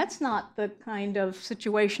that's not the kind of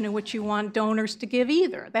situation in which you want donors to give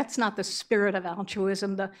either. That's not the spirit of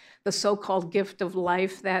altruism, the so-called gift of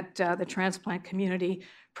life that the transplant community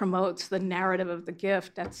promotes, the narrative of the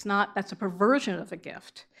gift. That's a perversion of a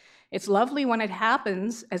gift. It's lovely when it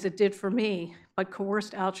happens, as it did for me, but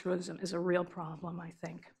coerced altruism is a real problem, I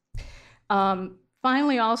think.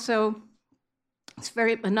 Finally, also,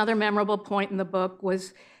 another memorable point in the book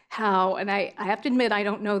was how, and I have to admit, I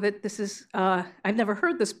don't know that this is, I've never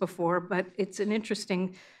heard this before, but it's an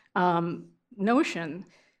interesting notion,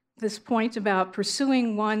 this point about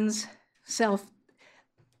pursuing one's self,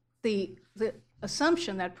 the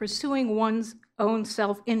assumption that pursuing one's own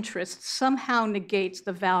self-interest somehow negates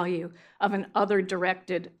the value of an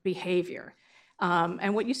other-directed behavior.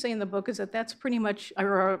 And what you say in the book is that that's pretty much,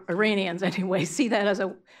 or Iranians anyway, see that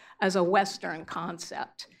as a Western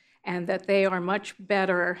concept, and that they are much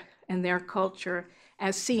better in their culture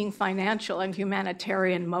as seeing financial and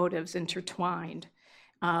humanitarian motives intertwined,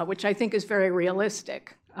 which I think is very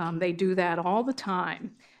realistic. They do that all the time.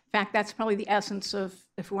 In fact, that's probably the essence of,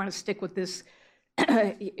 if we want to stick with this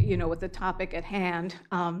you know, with the topic at hand,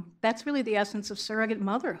 that's really the essence of surrogate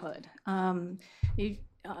motherhood.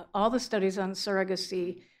 All the studies on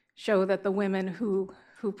surrogacy show that the women who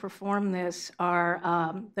perform this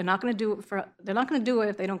are they're not going to do it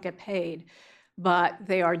if they don't get paid, but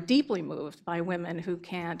they are deeply moved by women who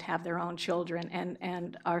can't have their own children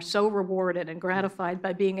and are so rewarded and gratified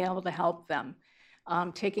by being able to help them.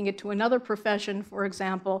 Taking it to another profession, for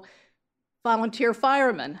example, volunteer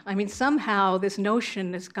firemen. I mean, somehow this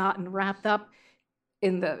notion has gotten wrapped up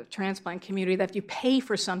in the transplant community that if you pay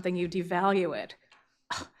for something, you devalue it.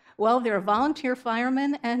 Well, there are volunteer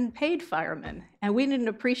firemen and paid firemen, and we didn't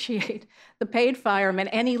appreciate the paid firemen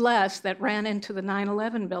any less that ran into the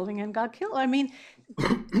 9/11 building and got killed. I mean,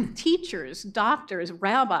 teachers, doctors,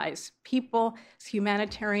 rabbis, people's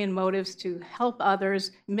humanitarian motives to help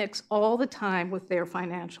others mix all the time with their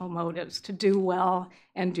financial motives to do well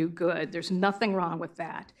and do good. There's nothing wrong with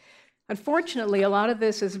that. Unfortunately, a lot of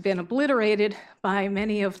this has been obliterated by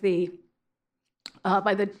many of the a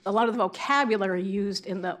lot of the vocabulary used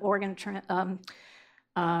in the organ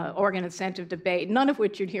incentive debate, none of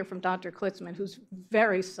which you'd hear from Dr. Klitzman, who's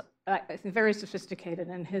very sophisticated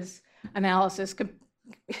in his analysis.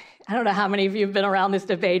 I don't know how many of you have been around this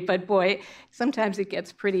debate, but boy, sometimes it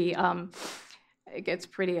gets pretty ugly.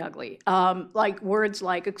 Like words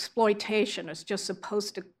like exploitation is just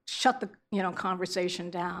supposed to shut the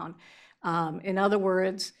conversation down. In other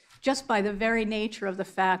words, just by the very nature of the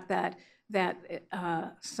fact that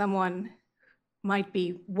someone might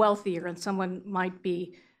be wealthier and someone might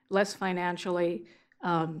be less financially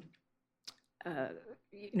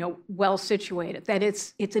well situated, that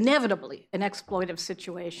it's inevitably an exploitive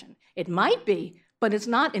situation. It might be, but it's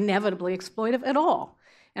not inevitably exploitive at all.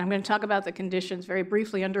 And I'm going to talk about the conditions very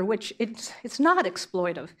briefly under which it's not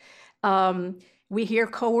exploitive. We hear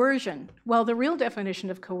coercion. Well, the real definition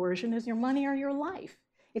of coercion is your money or your life.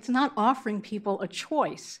 It's not offering people a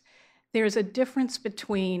choice. There's a difference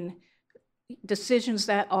between decisions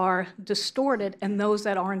that are distorted and those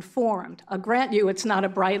that are informed. I'll grant you it's not a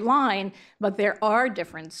bright line, but there are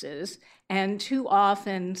differences. And too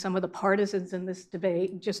often, some of the partisans in this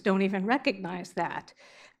debate just don't even recognize that.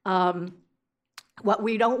 What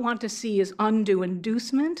we don't want to see is undue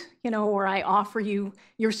inducement, where I offer you,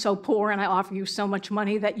 you're so poor and I offer you so much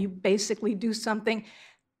money that you basically do something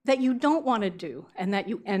that you don't want to do and that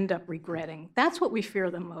you end up regretting. That's what we fear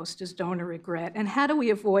the most, is donor regret. And how do we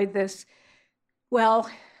avoid this? Well,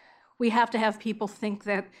 we have to have people think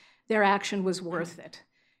that their action was worth it.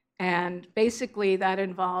 And basically that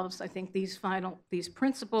involves, I think, these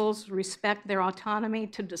principles: respect their autonomy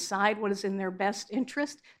to decide what is in their best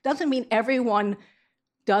interest. Doesn't mean everyone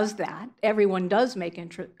does that. Everyone does make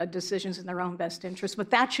decisions in their own best interest,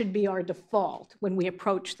 but that should be our default when we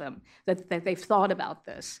approach them, that they've thought about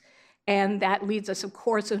this. And that leads us, of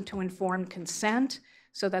course, into informed consent,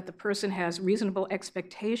 so that the person has reasonable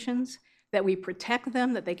expectations, that we protect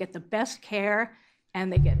them, that they get the best care,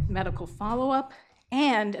 and they get medical follow-up.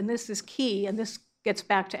 And this is key, and this gets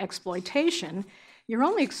back to exploitation, you're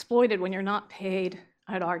only exploited when you're not paid.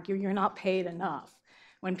 I'd argue you're not paid enough,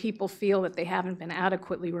 when people feel that they haven't been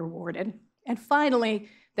adequately rewarded. And finally,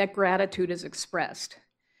 that gratitude is expressed.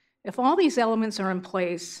 If all these elements are in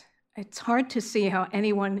place, it's hard to see how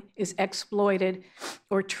anyone is exploited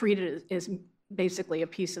or treated as basically a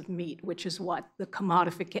piece of meat, which is what the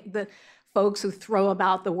folks who throw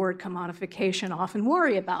about the word commodification often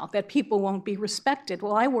worry about, that people won't be respected.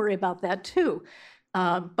 Well, I worry about that too.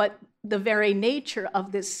 But the very nature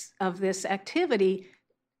of this activity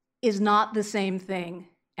is not the same thing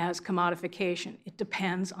as commodification. It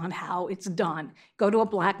depends on how it's done. Go to a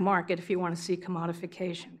black market if you want to see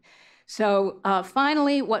commodification. So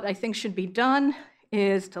finally, what I think should be done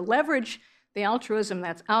is to leverage the altruism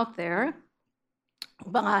that's out there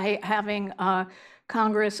by having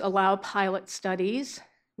Congress allow pilot studies.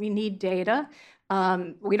 We need data.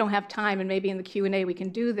 We don't have time, and maybe in the Q&A we can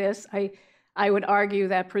do this. I would argue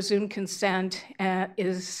that presumed consent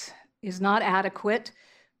is not adequate.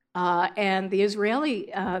 And the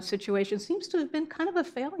Israeli situation seems to have been kind of a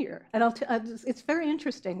failure. And it's very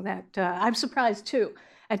interesting that I'm surprised too.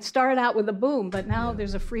 It started out with a boom, but now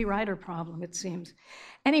there's a free rider problem, it seems.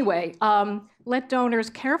 Anyway, let donors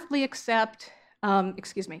carefully accept,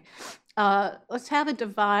 let's have a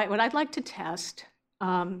divide. What I'd like to test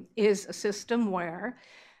is a system where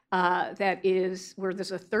where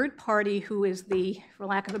there's a third party who is the, for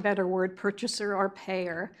lack of a better word, purchaser or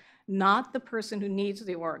payer, not the person who needs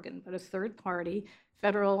the organ, but a third party,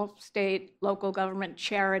 federal, state, local government,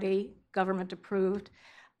 charity, government approved,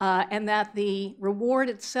 and that the reward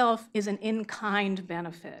itself is an in-kind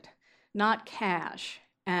benefit, not cash.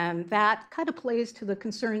 And that kind of plays to the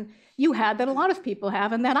concern you had, that a lot of people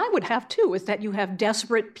have, and that I would have too, is that you have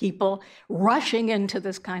desperate people rushing into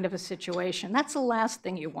this kind of a situation. That's the last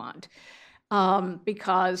thing you want,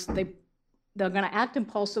 because they're going to act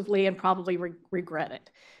impulsively and probably regret it.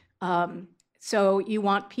 So you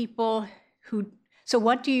want people who, so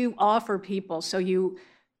what do you offer people? So you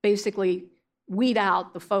basically weed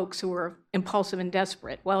out the folks who are impulsive and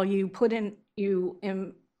desperate. Well, you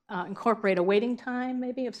incorporate a waiting time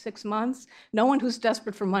maybe of 6 months. No one who's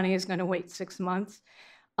desperate for money is going to wait 6 months.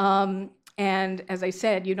 And as I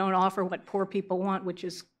said, you don't offer what poor people want, which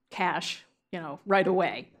is cash, right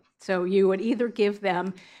away. So you would either give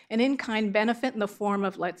them an in-kind benefit in the form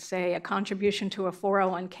of, let's say, a contribution to a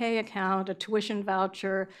 401k account, a tuition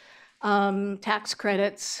voucher, tax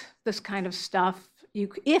credits, this kind of stuff.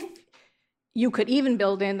 If you could even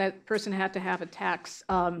build in that person had to have a tax,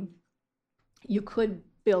 you could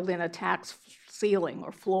build in a tax ceiling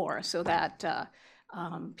or floor so that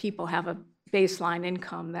people have a baseline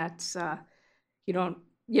income that's, that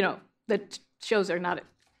shows they're not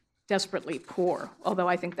desperately poor, although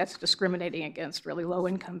I think that's discriminating against really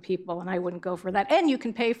low-income people, and I wouldn't go for that. And you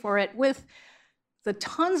can pay for it with the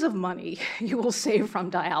tons of money you will save from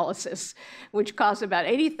dialysis, which costs about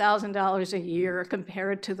 $80,000 a year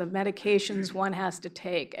compared to the medications one has to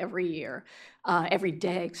take every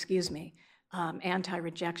day,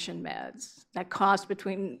 anti-rejection meds that cost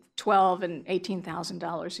between $12,000 and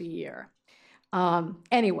 $18,000 a year.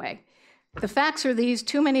 Anyway, the facts are these: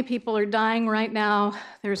 too many people are dying right now.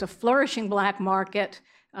 There's a flourishing black market.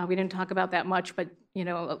 We didn't talk about that much, but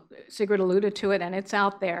Sigrid alluded to it, and it's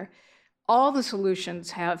out there. All the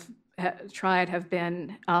solutions have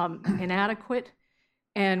been inadequate,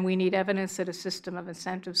 and we need evidence that a system of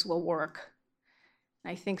incentives will work.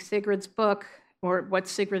 I think Sigrid's book, or what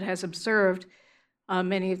Sigrid has observed,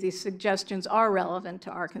 many of these suggestions are relevant to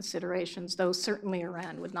our considerations, though certainly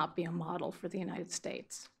Iran would not be a model for the United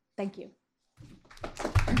States. Thank you.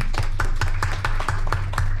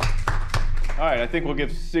 All right, I think we'll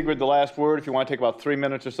give Sigrid the last word if you want to take about 3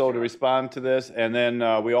 minutes or so to respond to this. And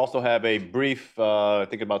then we also have a brief, I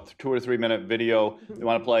think about 2 or 3 minute video you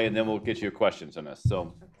want to play, and then we'll get you your questions on this.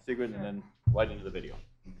 So Sigrid, and then right into the video.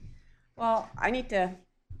 Well, I need to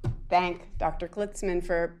thank Dr. Klitzman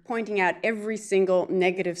for pointing out every single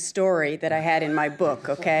negative story that I had in my book,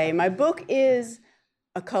 okay? My book is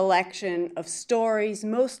a collection of stories,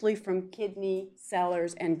 mostly from kidney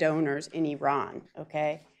sellers and donors in Iran,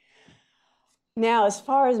 okay? Now, as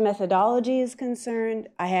far as methodology is concerned,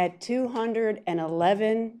 I had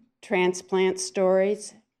 211 transplant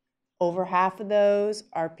stories. Over half of those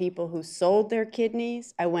are people who sold their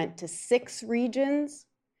kidneys. I went to 6 regions.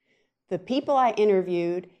 The people I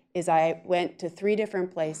interviewed I went to 3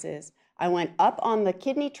 different places. I went up on the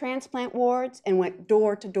kidney transplant wards and went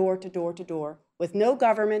door to door to door to door with no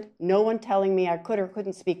government, no one telling me I could or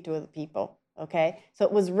couldn't speak to the people, okay? So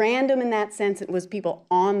it was random in that sense. It was people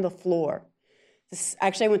on the floor.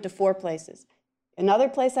 Actually, I went to 4 places. Another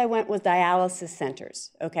place I went was dialysis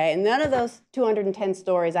centers, okay? And none of those 210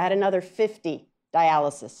 stories, I had another 50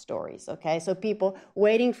 dialysis stories, okay? So people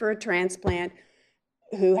waiting for a transplant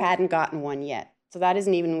who hadn't gotten one yet. So that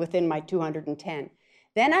isn't even within my 210.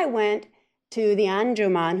 Then I went to the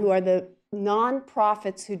Anjuman, who are the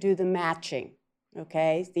nonprofits who do the matching,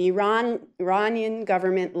 okay? The Iranian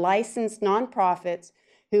government licensed nonprofits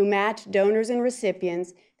who match donors and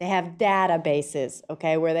recipients. They have databases,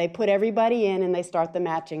 okay, where they put everybody in and they start the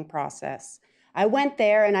matching process. I went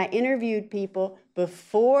there and I interviewed people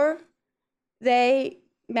before they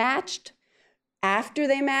matched, after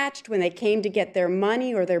they matched, when they came to get their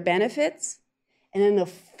money or their benefits. And then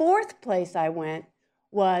the 4th place I went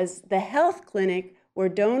was the health clinic where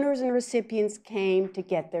donors and recipients came to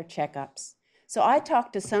get their checkups. So I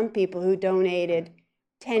talked to some people who donated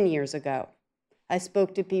 10 years ago. I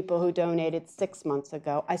spoke to people who donated 6 months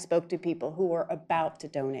ago. I spoke to people who were about to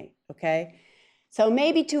donate, okay? So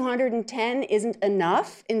maybe 210 isn't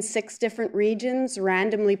enough in 6 different regions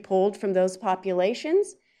randomly pulled from those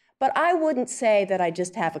populations, but I wouldn't say that I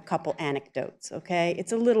just have a couple anecdotes, okay?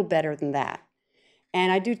 It's a little better than that.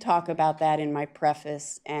 And I do talk about that in my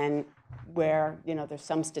preface, and where, there's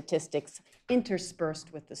some statistics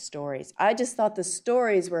interspersed with the stories. I just thought the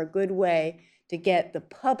stories were a good way to get the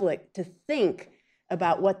public to think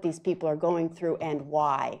about what these people are going through and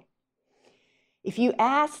why. If you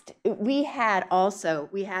asked, we had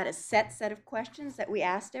a set of questions that we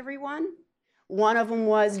asked everyone. One of them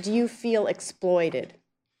was, do you feel exploited?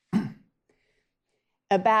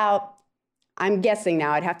 I'm guessing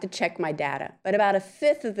now, I'd have to check my data, but about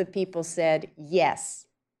 1/5 of the people said yes.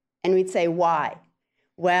 And we'd say, why?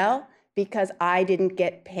 Well, because I didn't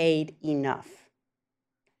get paid enough.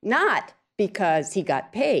 Not because he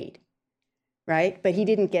got paid, right? But he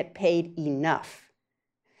didn't get paid enough.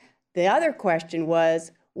 The other question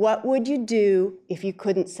was, what would you do if you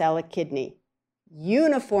couldn't sell a kidney?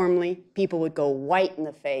 Uniformly, people would go white in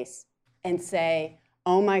the face and say,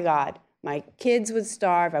 oh my God, my kids would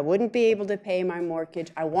starve. I wouldn't be able to pay my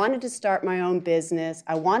mortgage. I wanted to start my own business.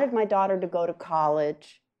 I wanted my daughter to go to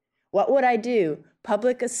college. What would I do?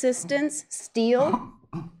 Public assistance? Steal?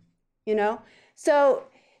 You know? So,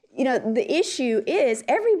 you know, the issue is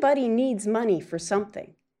everybody needs money for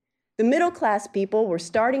something. The middle class people were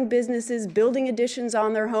starting businesses, building additions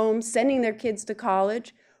on their homes, sending their kids to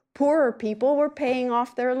college. Poorer people were paying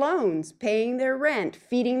off their loans, paying their rent,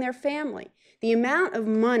 feeding their family. The amount of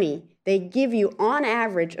money they give you on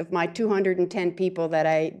average of my 210 people that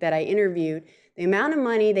I interviewed, the amount of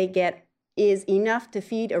money they get is enough to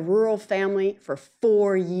feed a rural family for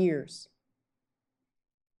 4 years.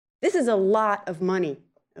 This is a lot of money,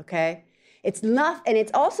 okay? It's enough, and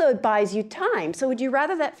it's also, it buys you time. So would you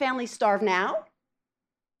rather that family starve now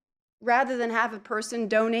rather than have a person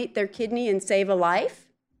donate their kidney and save a life?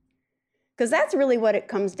 Because that's really what it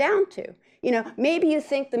comes down to. You know, maybe you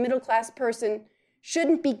think the middle-class person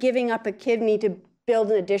shouldn't be giving up a kidney to build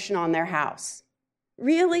an addition on their house.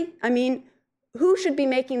 Really? I mean, who should be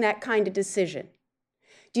making that kind of decision?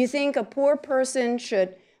 Do you think a poor person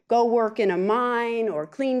should go work in a mine or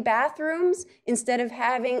clean bathrooms instead of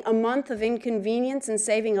having a month of inconvenience and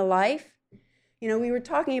saving a life? You know, we were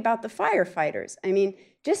talking about the firefighters. I mean,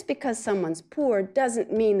 just because someone's poor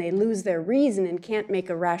doesn't mean they lose their reason and can't make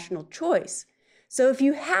a rational choice. So if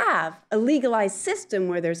you have a legalized system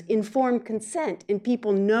where there's informed consent and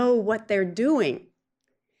people know what they're doing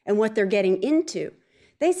and what they're getting into,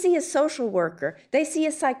 they see a social worker, they see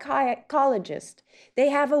a psychologist, they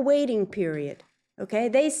have a waiting period, okay?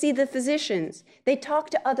 They see the physicians, they talk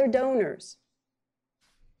to other donors.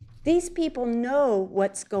 These people know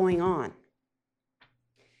what's going on.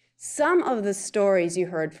 Some of the stories you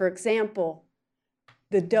heard, for example,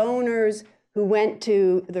 the donors who went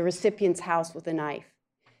to the recipient's house with a knife.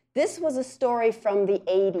 This was a story from the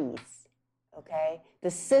 80s, okay?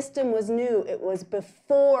 The system was new. It was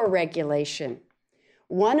before regulation.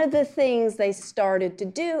 One of the things they started to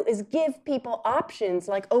do is give people options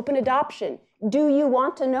like open adoption. Do you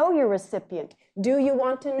want to know your recipient? Do you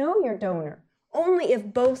want to know your donor? Only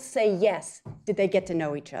if both say yes did they get to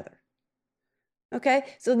know each other. Okay,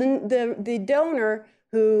 so the donor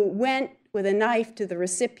who went with a knife to the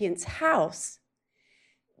recipient's house,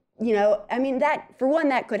 you know, I mean, that, for one,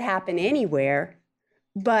 that could happen anywhere,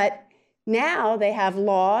 but now they have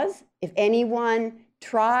laws. If anyone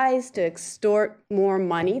tries to extort more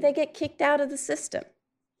money, they get kicked out of the system.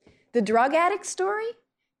 The drug addict story,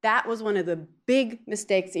 that was one of the big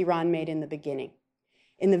mistakes Iran made in the beginning.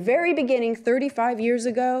 In the very beginning, 35 years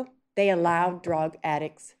ago, they allowed drug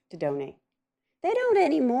addicts to donate. They don't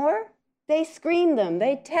anymore. They screen them,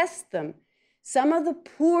 they test them. Some of the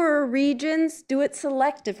poorer regions do it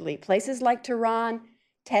selectively. Places like Tehran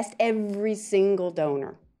test every single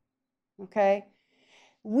donor, okay?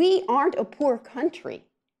 We aren't a poor country.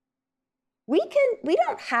 We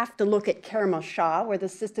don't have to look at Kermanshah, where the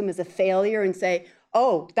system is a failure, and say,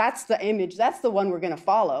 oh, that's the image, that's the one we're going to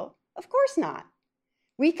follow. Of course not.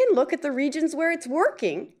 We can look at the regions where it's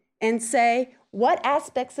working and say, what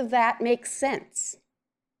aspects of that make sense,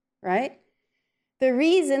 right? The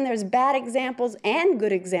reason there's bad examples and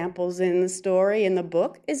good examples in the story, in the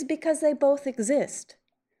book, is because they both exist.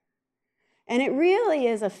 And it really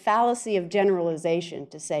is a fallacy of generalization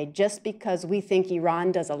to say just because we think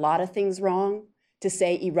Iran does a lot of things wrong, to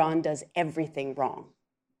say Iran does everything wrong.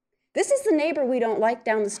 This is the neighbor we don't like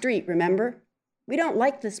down the street, remember? We don't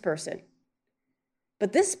like this person.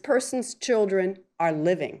 But this person's children are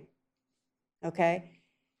living, okay?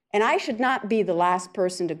 And I should not be the last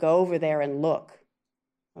person to go over there and look,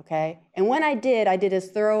 okay? And when I did as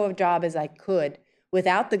thorough a job as I could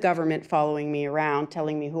without the government following me around,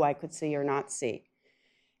 telling me who I could see or not see.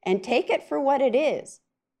 And take it for what it is.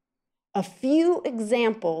 A few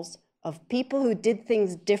examples of people who did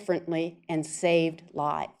things differently and saved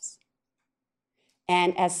lives.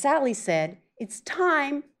 And as Sally said, it's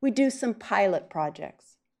time we do some pilot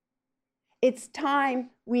projects. It's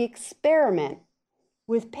time we experiment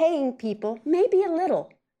with paying people maybe a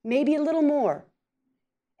little more,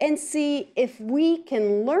 and see if we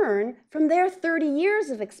can learn from their 30 years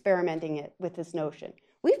of experimenting it with this notion.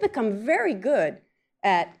 We've become very good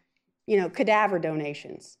at, cadaver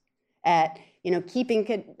donations, at, keeping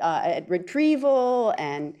at retrieval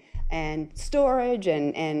and storage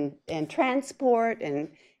and transport and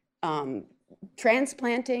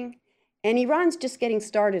transplanting. And Iran's just getting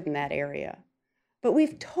started in that area. But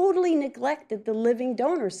we've totally neglected the living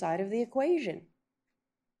donor side of the equation.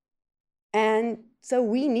 And so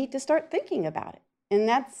we need to start thinking about it. And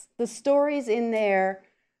that's the stories in there,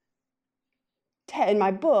 in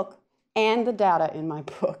my book, and the data in my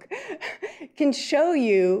book, can show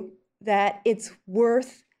you that it's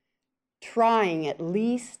worth trying, at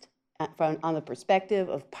least on the perspective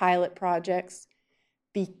of pilot projects,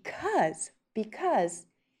 because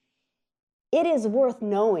it is worth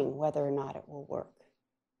knowing whether or not it will work.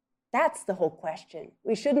 That's the whole question.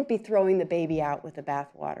 We shouldn't be throwing the baby out with the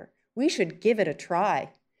bathwater. We should give it a try,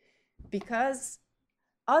 because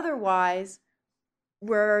otherwise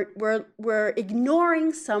we're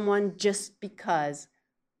ignoring someone just because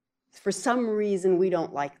for some reason we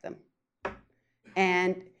don't like them.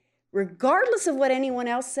 And regardless of what anyone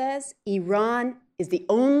else says, Iran is the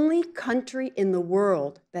only country in the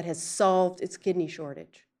world that has solved its kidney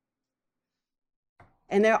shortage.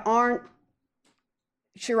 And there aren't.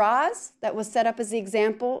 Shiraz, that was set up as the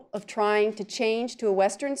example of trying to change to a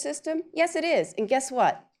Western system? Yes, it is. And guess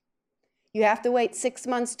what? You have to wait 6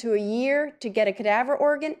 months to a year to get a cadaver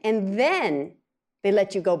organ, and then they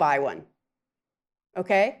let you go buy one.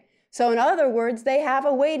 Okay? So in other words, they have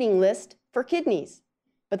a waiting list for kidneys,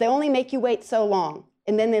 but they only make you wait so long,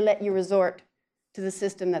 and then they let you resort to the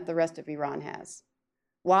system that the rest of Iran has.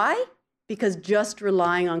 Why? Because just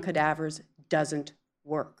relying on cadavers doesn't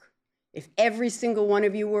work. If every single one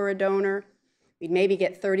of you were a donor, we'd maybe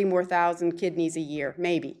get 30 more thousand kidneys a year,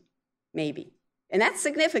 maybe. And that's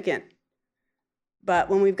significant. But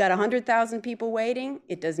when we've got 100,000 people waiting,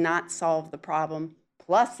 it does not solve the problem.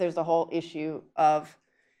 Plus, there's the whole issue of,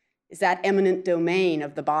 is that eminent domain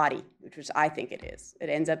of the body, which I think it is. It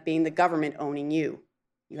ends up being the government owning you.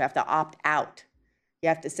 You have to opt out. You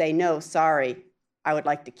have to say, no, sorry, I would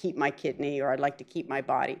like to keep my kidney, or I'd like to keep my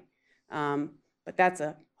body. But that's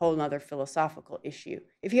a whole nother philosophical issue.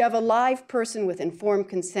 If you have a live person with informed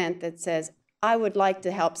consent that says, I would like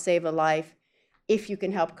to help save a life, if you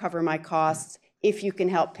can help cover my costs, if you can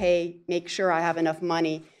help make sure I have enough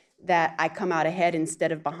money that I come out ahead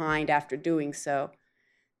instead of behind after doing so.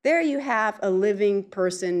 There you have a living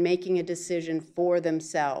person making a decision for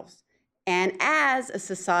themselves. And as a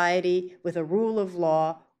society with a rule of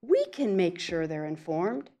law, we can make sure they're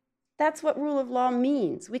informed. That's what rule of law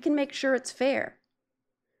means. We can make sure it's fair,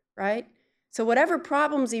 right? So whatever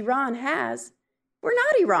problems Iran has, we're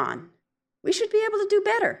not Iran. We should be able to do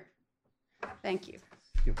better. Thank you.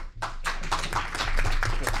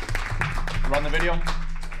 Run the video.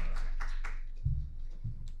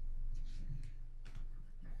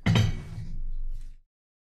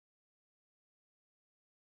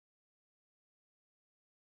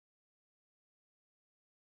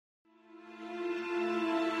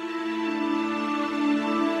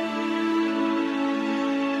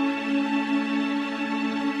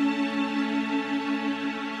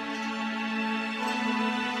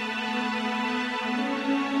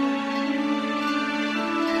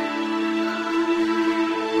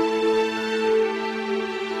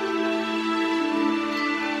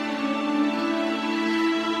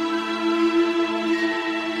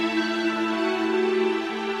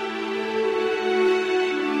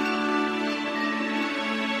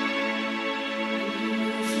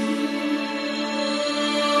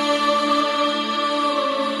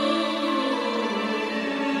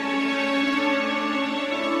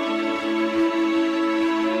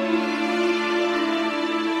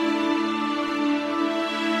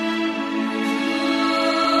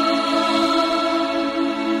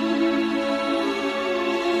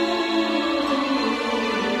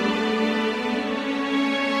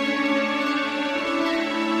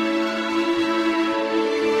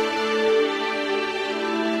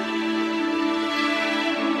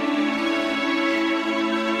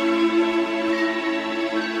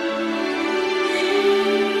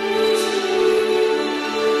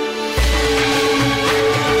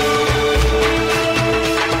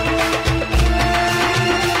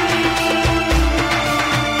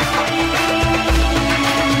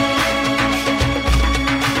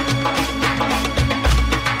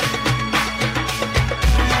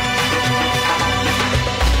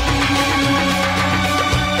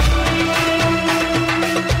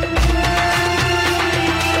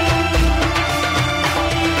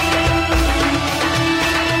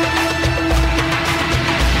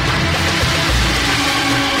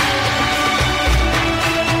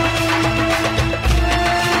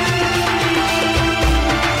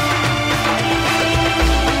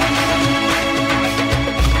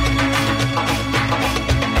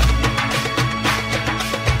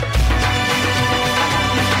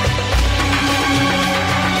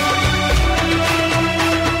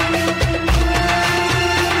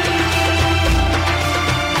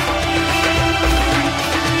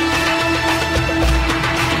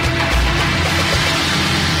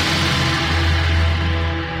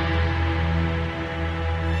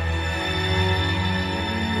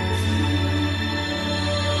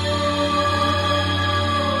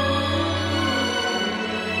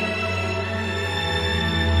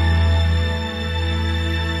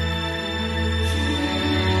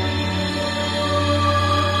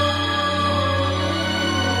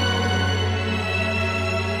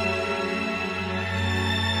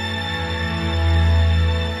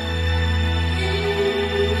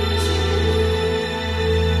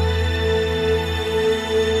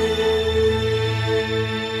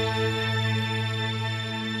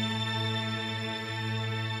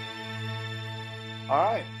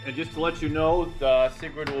 right, and just to let you know,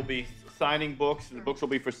 Sigrid will be signing books, and the books will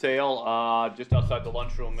be for sale just outside the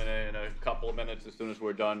lunchroom in a couple of minutes as soon as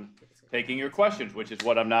we're done taking your questions, which is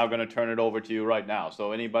what I'm now going to turn it over to you right now.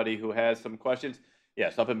 So anybody who has some questions,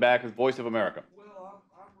 yes, up and back with Voice of America. Well,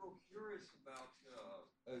 I'm real curious about,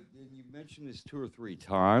 and you mentioned this 2 or 3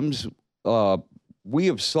 times, they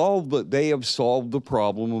have solved the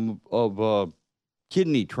problem of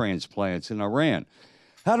kidney transplants in Iran.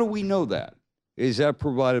 How do we know that? Is that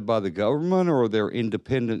provided by the government, or are there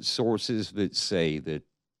independent sources that say that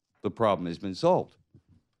the problem has been solved?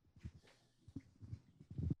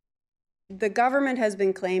 The government has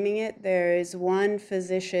been claiming it. There is one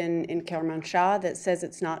physician in Kermanshah that says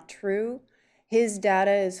it's not true. His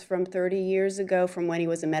data is from 30 years ago, from when he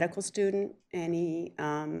was a medical student, and he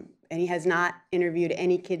has not interviewed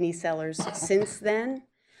any kidney sellers since then.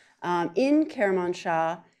 In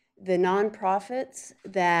Kermanshah, the nonprofits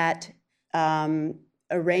that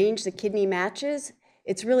arrange the kidney matches,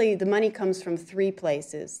 it's really, the money comes from 3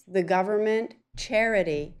 places: the government,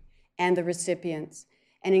 charity, and the recipients.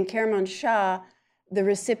 And in Kermanshah, the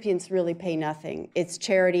recipients really pay nothing. It's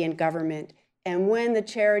charity and government. And when the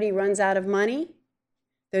charity runs out of money,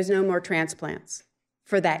 there's no more transplants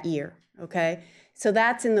for that year, okay? So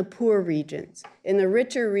that's in the poor regions. In the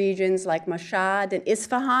richer regions like Mashhad and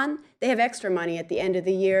Isfahan, they have extra money at the end of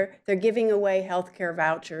the year. They're giving away healthcare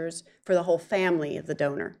vouchers for the whole family of the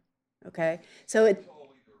donor, okay? So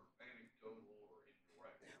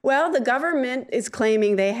well, the government is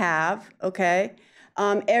claiming they have, okay?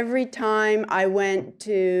 Every time I went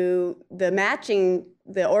to the matching,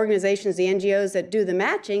 the organizations, the NGOs that do the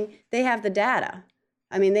matching, they have the data.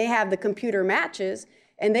 I mean, they have the computer matches,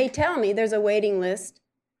 and they tell me there's a waiting list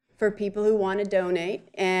for people who want to donate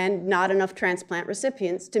and not enough transplant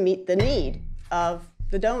recipients to meet the need of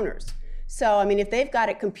the donors. So, I mean, if they've got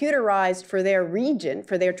it computerized for their region,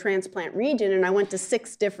 for their transplant region, and I went to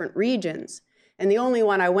 6 different regions, and the only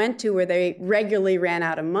one I went to where they regularly ran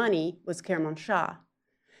out of money was Kermanshah.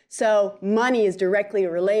 So money is directly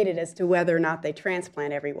related as to whether or not they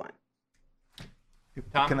transplant everyone.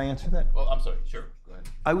 Tom? Can I answer that? Well, I'm sorry, sure, go ahead.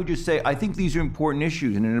 I would just say, I think these are important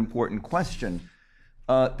issues and an important question.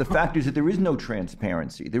 The fact is that there is no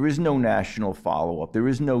transparency. There is no national follow-up. There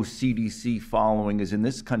is no CDC following, as in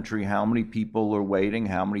this country, how many people are waiting,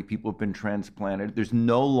 how many people have been transplanted. There's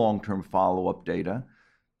no long-term follow-up data.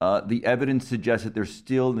 The evidence suggests that there's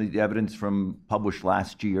still, the evidence from published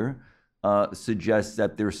last year suggests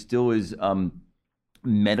that there still is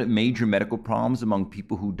major medical problems among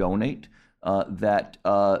people who donate. That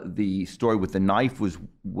the story with the knife is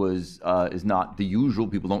not the usual.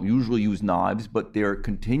 People don't usually use knives, but there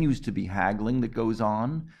continues to be haggling that goes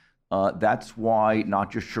on. That's why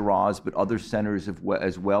not just Shiraz, but other centers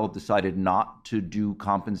as well have decided not to do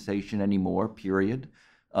compensation anymore, period.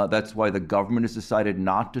 That's why the government has decided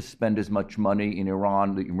not to spend as much money in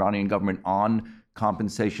Iran, the Iranian government, on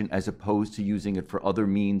compensation as opposed to using it for other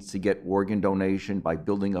means to get organ donation by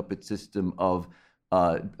building up its system of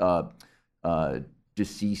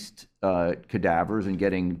deceased cadavers and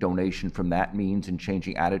getting donation from that means and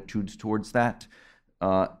changing attitudes towards that.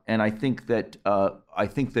 And I think that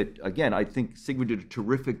again, I think Sigrid did a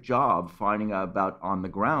terrific job finding out about on the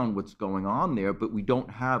ground what's going on there, but we don't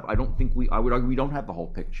have, I would argue we don't have the whole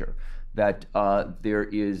picture. That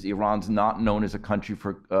Iran's not known as a country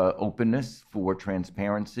for openness, for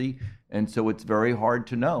transparency, and so it's very hard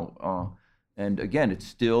to know. And again, it's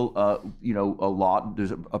still,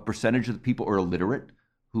 there's a percentage of the people are illiterate,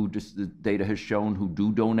 who just the data has shown who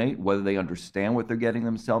do donate. Whether they understand what they're getting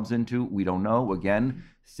themselves into, we don't know. Again,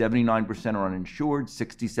 79% are uninsured,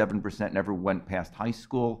 67% never went past high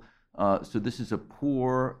school. So this is a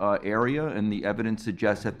poor area, and the evidence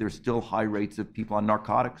suggests that there's still high rates of people on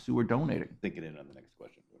narcotics who are donating. Thinking in on the next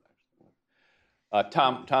question.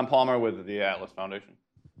 Tom Palmer with the Atlas Foundation.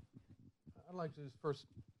 I'd like to first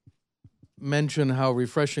mention how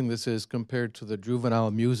refreshing this is compared to the juvenile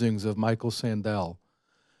musings of Michael Sandel,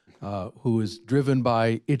 who is driven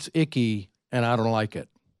by "it's icky and I don't like it."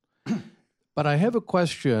 But I have a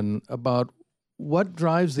question about what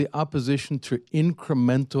drives the opposition to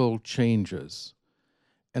incremental changes,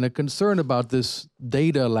 and a concern about this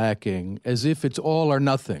data lacking, as if it's all or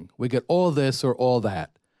nothing. We get all this or all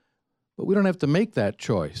that. But we don't have to make that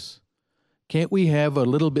choice. Can't we have a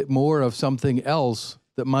little bit more of something else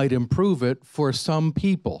that might improve it for some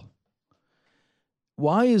people?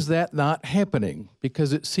 Why is that not happening?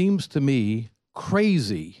 Because it seems to me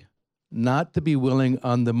crazy not to be willing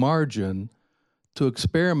on the margin to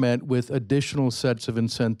experiment with additional sets of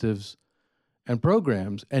incentives and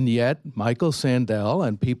programs. And yet, Michael Sandel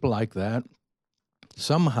and people like that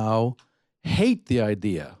somehow hate the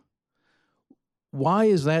idea. Why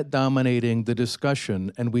is that dominating the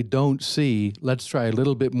discussion and we don't see, let's try a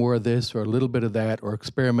little bit more of this or a little bit of that or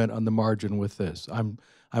experiment on the margin with this? I'm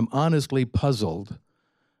honestly puzzled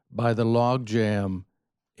by the logjam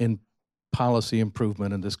in policy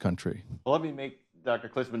improvement in this country. Well, let me make Dr.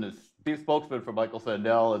 Klitzman the spokesman for Michael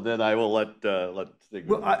Sandel, and then I will let Sigrid.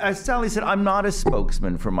 Well, as Sally said, I'm not a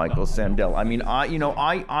spokesman for Michael Sandel. I mean,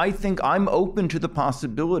 I think I'm open to the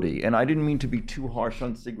possibility, and I didn't mean to be too harsh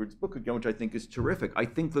on Sigrid's book again, which I think is terrific. I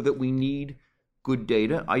think that we need good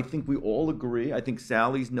data. I think we all agree. I think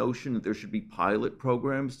Sally's notion that there should be pilot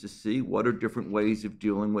programs to see what are different ways of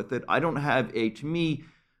dealing with it. I don't have to me,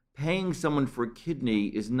 paying someone for a kidney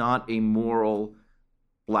is not a moral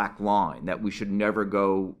black line, that we should never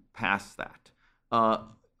go past that.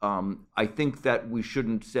 I think that we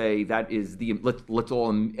shouldn't say that is let's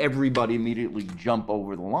everybody immediately jump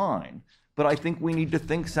over the line. But I think we need to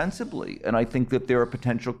think sensibly. And I think that there are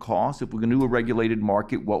potential costs. If we're going to do a regulated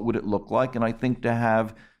market, what would it look like? And I think to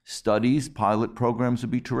have studies, pilot programs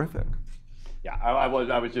would be terrific. Yeah, I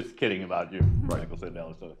was just kidding about you, Michael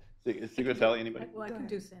Sandel. So, Sigrid, Sally, anybody? Well, I can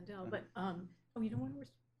do Sandel, but you don't want to.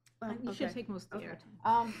 You should take most of the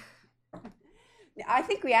airtime. I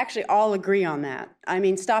think we actually all agree on that. I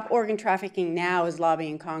mean, Stop Organ Trafficking Now is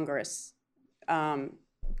lobbying Congress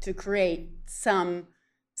to create some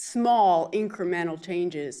small incremental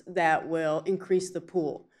changes that will increase the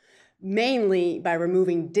pool, mainly by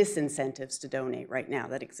removing disincentives to donate right now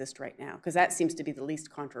that exist right now, because that seems to be the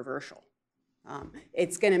least controversial.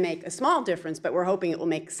 It's going to make a small difference, but we're hoping it will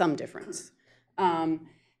make some difference.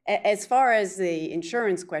 As far as the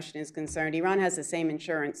insurance question is concerned, Iran has the same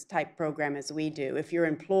insurance type program as we do. If you're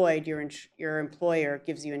employed, your employer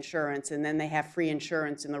gives you insurance, and then they have free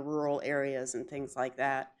insurance in the rural areas and things like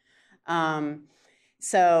that. I mean,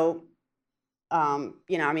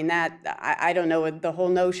 I don't know the whole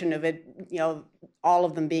notion of it, all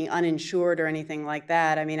of them being uninsured or anything like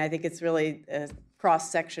that. I mean, I think it's really a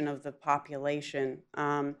cross-section of the population.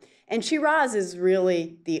 And Shiraz is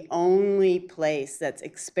really the only place that's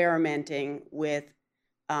experimenting with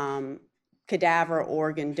cadaver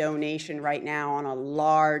organ donation right now on a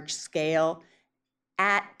large scale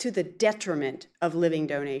to the detriment of living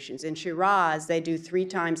donations. In Shiraz, they do 3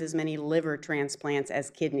 times as many liver transplants as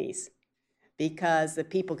kidneys because the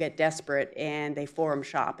people get desperate and they forum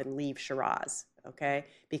shop and leave Shiraz, okay?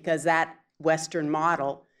 Because that Western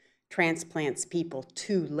model transplants people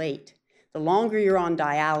too late. The longer you're on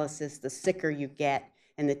dialysis, the sicker you get,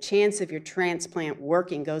 and the chance of your transplant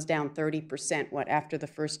working goes down 30%, after the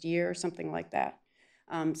first year or something like that.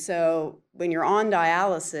 So when you're on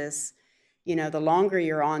dialysis, the longer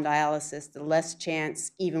you're on dialysis, the less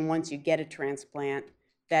chance, even once you get a transplant,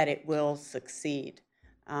 that it will succeed.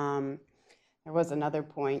 There was another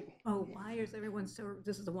point. Oh, why is everyone so,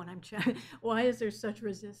 this is the one I'm checking, why is there such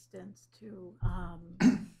resistance to,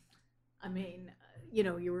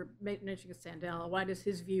 you were mentioning Sandel. Why does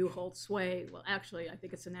his view hold sway? Well, actually, I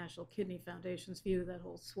think it's the National Kidney Foundation's view that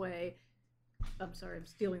holds sway. I'm sorry, I'm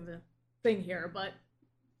stealing the thing here, but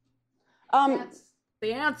that's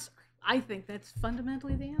the answer. I think that's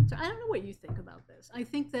fundamentally the answer. I don't know what you think about this. I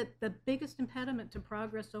think that the biggest impediment to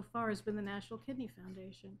progress so far has been the National Kidney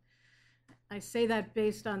Foundation. I say that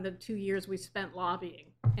based on the 2 years we spent lobbying,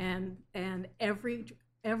 and every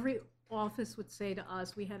office would say to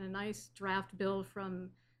us, we had a nice draft bill from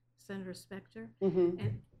Senator Specter,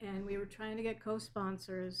 and we were trying to get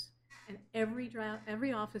co-sponsors, and every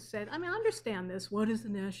office said, I understand this. What is the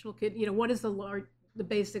National Kidney? What is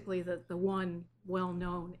basically the one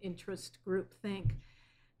well-known interest group think?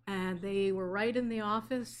 And they were right in the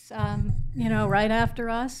office, right after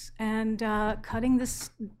us, and cutting this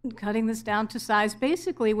down to size,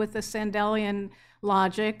 basically with the Sandelian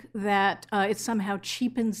logic that it somehow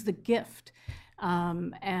cheapens the gift.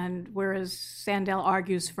 And whereas Sandel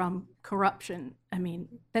argues from corruption,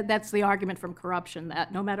 that's the argument from corruption,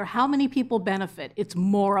 that no matter how many people benefit, it's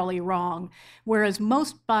morally wrong. Whereas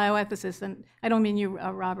most bioethicists, and I don't mean you,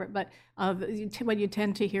 Robert, but what you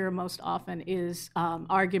tend to hear most often is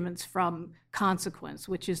arguments from consequence,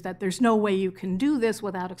 which is that there's no way you can do this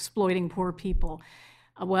without exploiting poor people.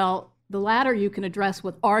 Well, the latter you can address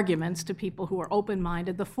with arguments to people who are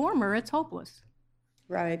open-minded. The former, it's hopeless.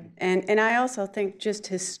 Right. And I also think just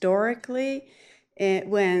historically,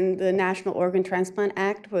 when the National Organ Transplant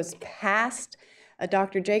Act was passed,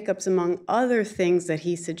 Dr. Jacobs, among other things that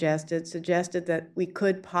he suggested that we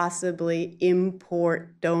could possibly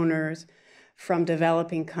import donors from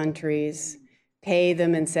developing countries, pay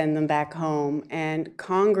them and send them back home. And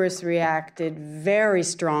Congress reacted very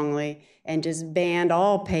strongly and just banned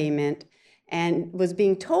all payment and was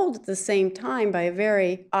being told at the same time by a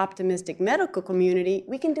very optimistic medical community,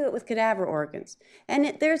 we can do it with cadaver organs.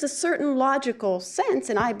 And there's a certain logical sense,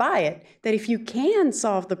 and I buy it, that if you can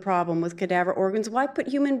solve the problem with cadaver organs, why put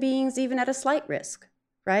human beings even at a slight risk,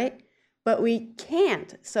 right? But we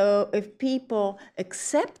can't. So if people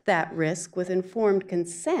accept that risk with informed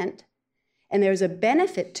consent, and there's a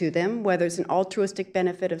benefit to them, whether it's an altruistic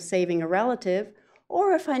benefit of saving a relative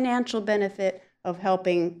or a financial benefit of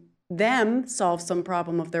helping them solve some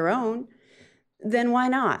problem of their own, then why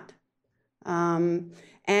not?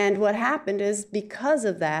 And what happened is, because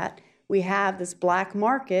of that, we have this black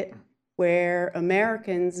market where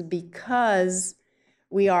Americans, because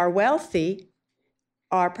we are wealthy,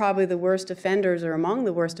 are probably the worst offenders or among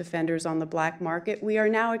the worst offenders on the black market. We are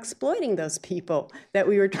now exploiting those people that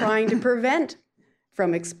we were trying to prevent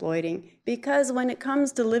from exploiting, because when it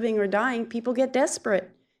comes to living or dying, people get desperate.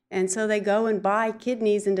 And so they go and buy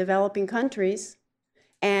kidneys in developing countries.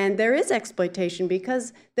 And there is exploitation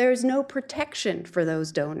because there's no protection for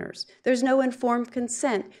those donors. There's no informed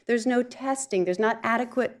consent. There's no testing. There's not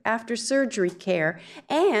adequate after-surgery care.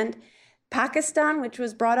 And Pakistan, which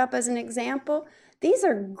was brought up as an example, these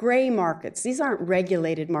are gray markets. These aren't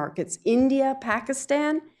regulated markets. India,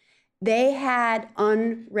 Pakistan, they had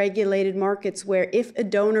unregulated markets where if a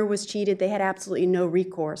donor was cheated, they had absolutely no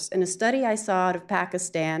recourse. In a study I saw out of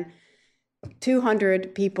Pakistan,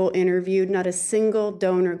 200 people interviewed, not a single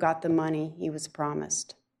donor got the money he was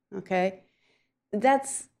promised, okay?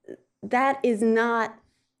 That is not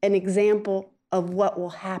an example of what will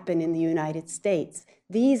happen in the United States.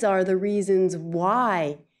 These are the reasons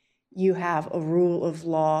why you have a rule of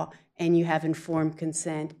law and you have informed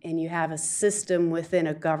consent, and you have a system within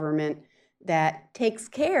a government that takes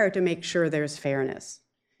care to make sure there's fairness.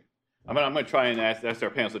 I'm going to try and ask our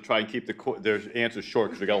panelists to try and keep their answers short,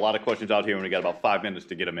 because we got a lot of questions out here and we got about 5 minutes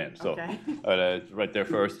to get them in. So, Okay. Right there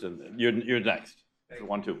first, and you're next. So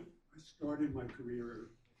 1, 2. I started my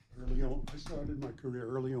career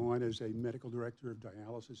early on as a medical director of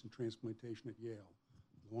dialysis and transplantation at Yale,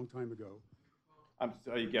 a long time ago. I'm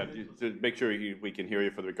sorry, yeah, to make sure we can hear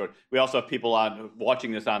you for the record. We also have people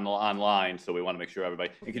watching this online, so we want to make sure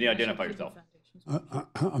everybody. And can you identify yourself?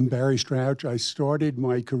 I'm Barry Strouch. I started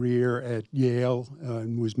my career at Yale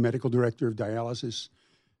and was medical director of dialysis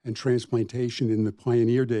and transplantation in the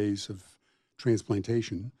pioneer days of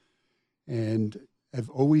transplantation, and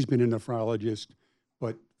have always been a nephrologist,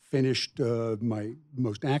 but finished my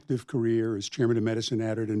most active career as chairman of medicine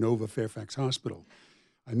at Inova Fairfax Hospital.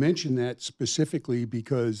 I mention that specifically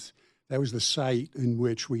because that was the site in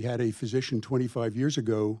which we had a physician 25 years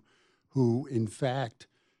ago who, in fact,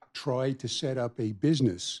 tried to set up a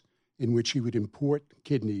business in which he would import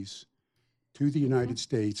kidneys to the United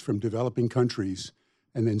States from developing countries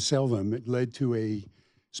and then sell them. It led to a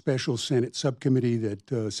special Senate subcommittee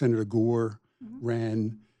that Senator Gore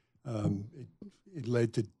ran. It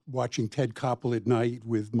led to watching Ted Koppel at night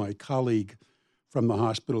with my colleague from the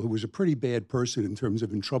hospital, who was a pretty bad person in terms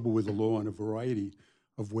of in trouble with the law in a variety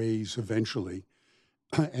of ways eventually.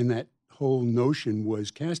 And that whole notion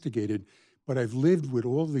was castigated. But I've lived with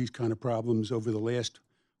all these kind of problems over the last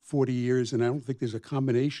 40 years, and I don't think there's a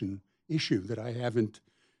combination issue that I haven't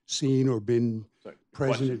seen or been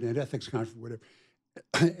present in an ethics conference, whatever.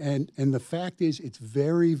 And the fact is, it's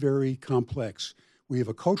very, very complex. We have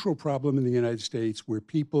a cultural problem in the United States where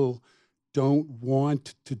people don't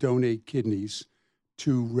want to donate kidneys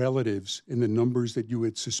to relatives in the numbers that you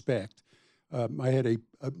would suspect. I had a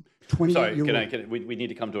 28-year-old... Sorry, we need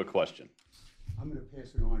to come to a question. I'm going to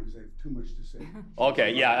pass it on because I have too much to say.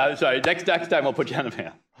 Okay, yeah, I'm sorry. Next time we'll put you on the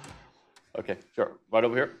panel. Okay, sure. Right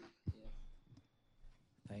over here.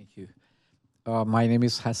 Thank you. My name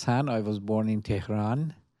is Hassan. I was born in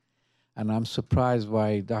Tehran. And I'm surprised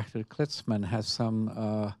why Dr. Klitzman has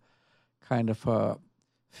some kind of a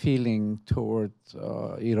feeling toward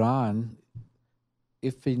Iran.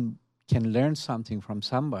 If we can learn something from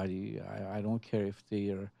somebody, I don't care if they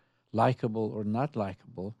are likable or not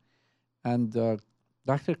likable. And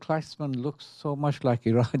Dr. Klitzman looks so much like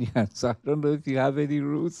Iranians. I don't know if you have any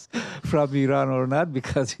roots from Iran or not,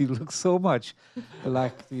 because he looks so much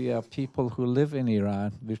like the people who live in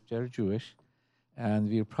Iran, which they're Jewish, and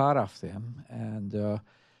we're proud of them. And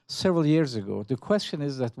several years ago, the question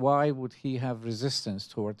is that why would he have resistance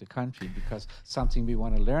toward the country? Because something we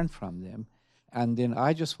want to learn from them. And then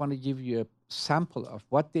I just want to give you a sample of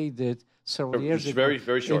what they did several years ago. Very,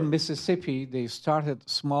 very short. In Mississippi, they started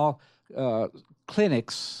small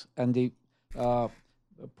clinics, and they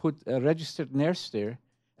put a registered nurse there,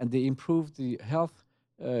 and they improved the health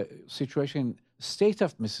situation state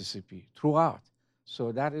of Mississippi throughout.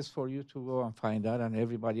 So that is for you to go and find out, and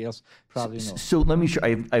everybody else probably knows. So let me share.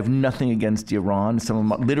 I have nothing against Iran.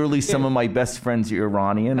 Some of my best friends are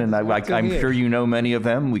Iranian, and I'm sure you know many of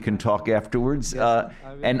them. We can talk afterwards.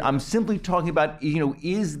 And I'm simply talking about,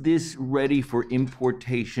 is this ready for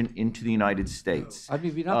importation into the United States? I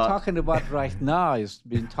mean, we're not talking about right now. It's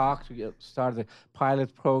been talked to start a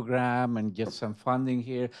pilot program and get some funding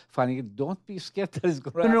here. Don't be scared that it's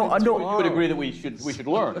going to happen. You would agree that we should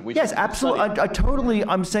learn. Yes, absolutely.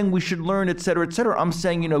 I'm saying we should learn, et cetera, et cetera. I'm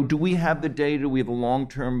saying, do we have the data? Do we have the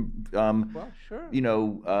long-term,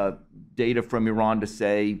 data from Iran to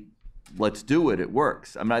say, let's do it, it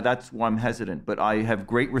works? I mean, that's why I'm hesitant. But I have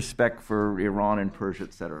great respect for Iran and Persia,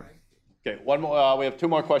 et cetera. Okay, one more. We have two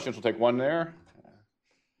more questions. We'll take one there,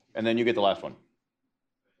 and then you get the last one.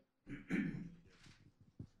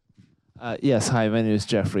 Yes, hi, my name is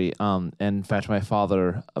Jeffrey. And in fact, my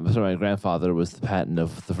grandfather was the patent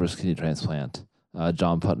of the first kidney transplant.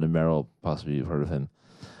 John Putnam Merrill, possibly you've heard of him.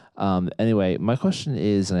 Anyway, my question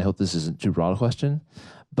is, and I hope this isn't too broad a question,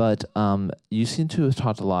 but you seem to have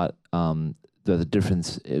talked a lot the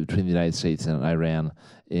difference between the United States and Iran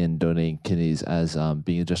in donating kidneys as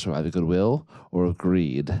being just either goodwill or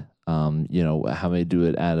greed. How many do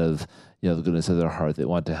it out of the goodness of their heart, they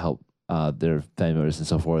want to help their family members and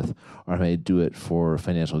so forth, or how many do it for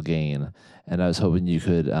financial gain. And I was hoping you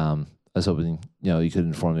could you could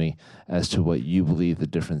inform me as to what you believe the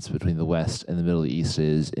difference between the West and the Middle East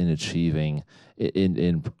is in achieving,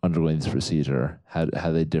 in undergoing this procedure,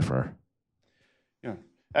 how they differ. Yeah.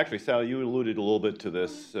 Actually, Sally, you alluded a little bit to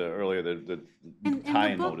this earlier, the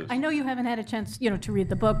tie-in motives. I know you haven't had a chance, to read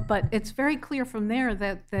the book, but it's very clear from there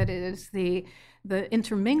that it is the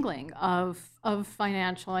intermingling of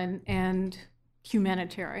financial and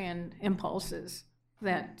humanitarian impulses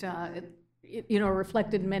that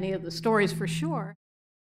reflected in many of the stories for sure.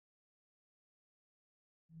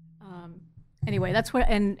 Anyway, that's what,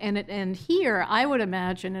 and here I would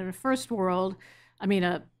imagine in a first world,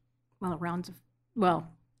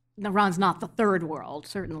 Iran's not the third world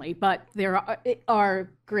certainly, but there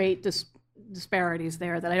are great disparities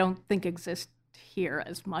there that I don't think exist here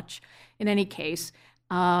as much in any case.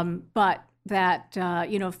 But that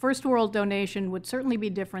first world donation would certainly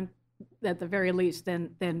be different at the very least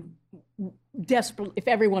than desperate, if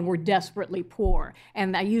everyone were desperately poor.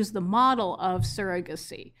 And I use the model of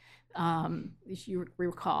surrogacy, if you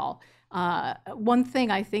recall. One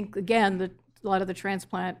thing I think, again, a lot of the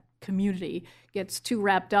transplant community gets too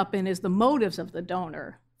wrapped up in is the motives of the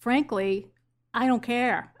donor. Frankly, I don't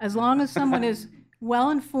care. As long as someone is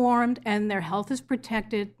well-informed and their health is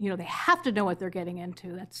protected, they have to know what they're getting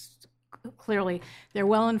into. That's clearly, they're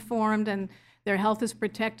well-informed and their health is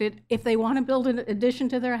protected. If they want to build an addition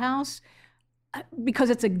to their house,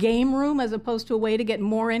 because it's a game room as opposed to a way to get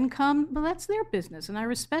more income, well, that's their business, and I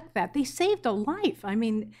respect that. They saved a life. I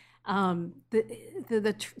mean,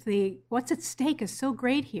 the what's at stake is so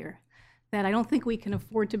great here that I don't think we can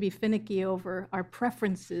afford to be finicky over our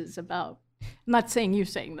preferences about. I'm not saying you're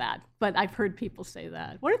saying that, but I've heard people say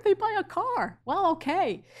that. What if they buy a car? Well,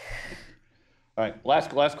 okay. All right,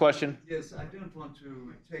 last question. Yes, I don't want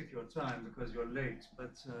to take your time because you're late,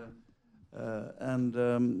 but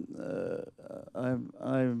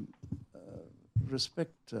I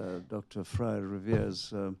respect Dr.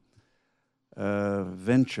 Frey-Reviere's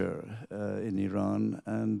venture in Iran,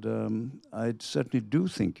 and I certainly do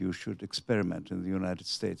think you should experiment in the United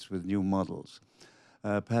States with new models.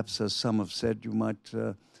 Perhaps, as some have said, you might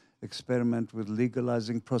experiment with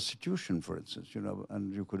legalizing prostitution, for instance,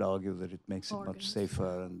 and you could argue that it makes it much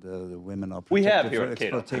safer and the women are protected from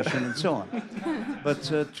exploitation and so on. But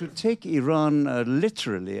to take Iran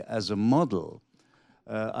literally as a model,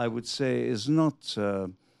 I would say is not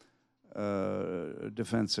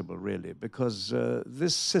defensible, really, because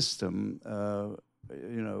this system,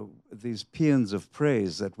 these paeans of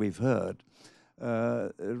praise that we've heard,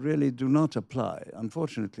 really do not apply.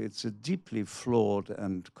 Unfortunately, it's a deeply flawed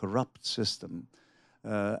and corrupt system,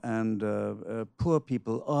 and poor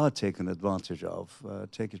people are taken advantage of.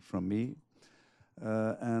 Take it from me.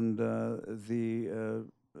 There's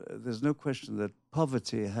no question that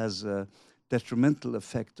poverty has a detrimental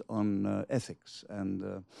effect on ethics,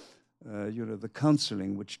 and the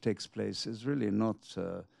counseling which takes place is really not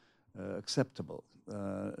acceptable,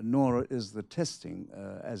 nor is the testing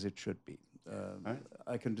as it should be. Right.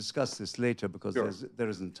 I can discuss this later because there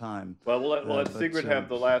isn't time. Well, we'll let Sigrid have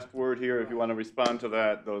the last word here if you want to respond to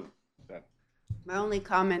that. My only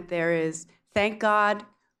comment there is, thank God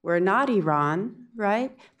we're not Iran,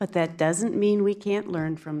 right? But that doesn't mean we can't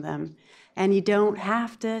learn from them. And you don't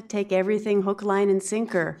have to take everything hook, line, and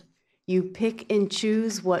sinker. You pick and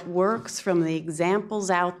choose what works from the examples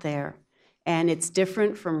out there. And it's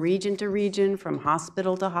different from region to region, from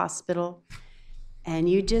hospital to hospital. And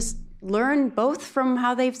you just learn both from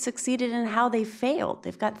how they've succeeded and how they've failed.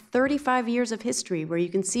 They've got 35 years of history where you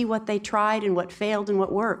can see what they tried and what failed and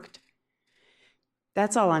what worked.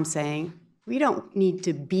 That's all I'm saying. We don't need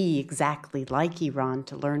to be exactly like Iran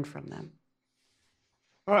to learn from them.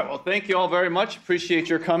 All right, well, thank you all very much. Appreciate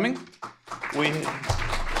your coming.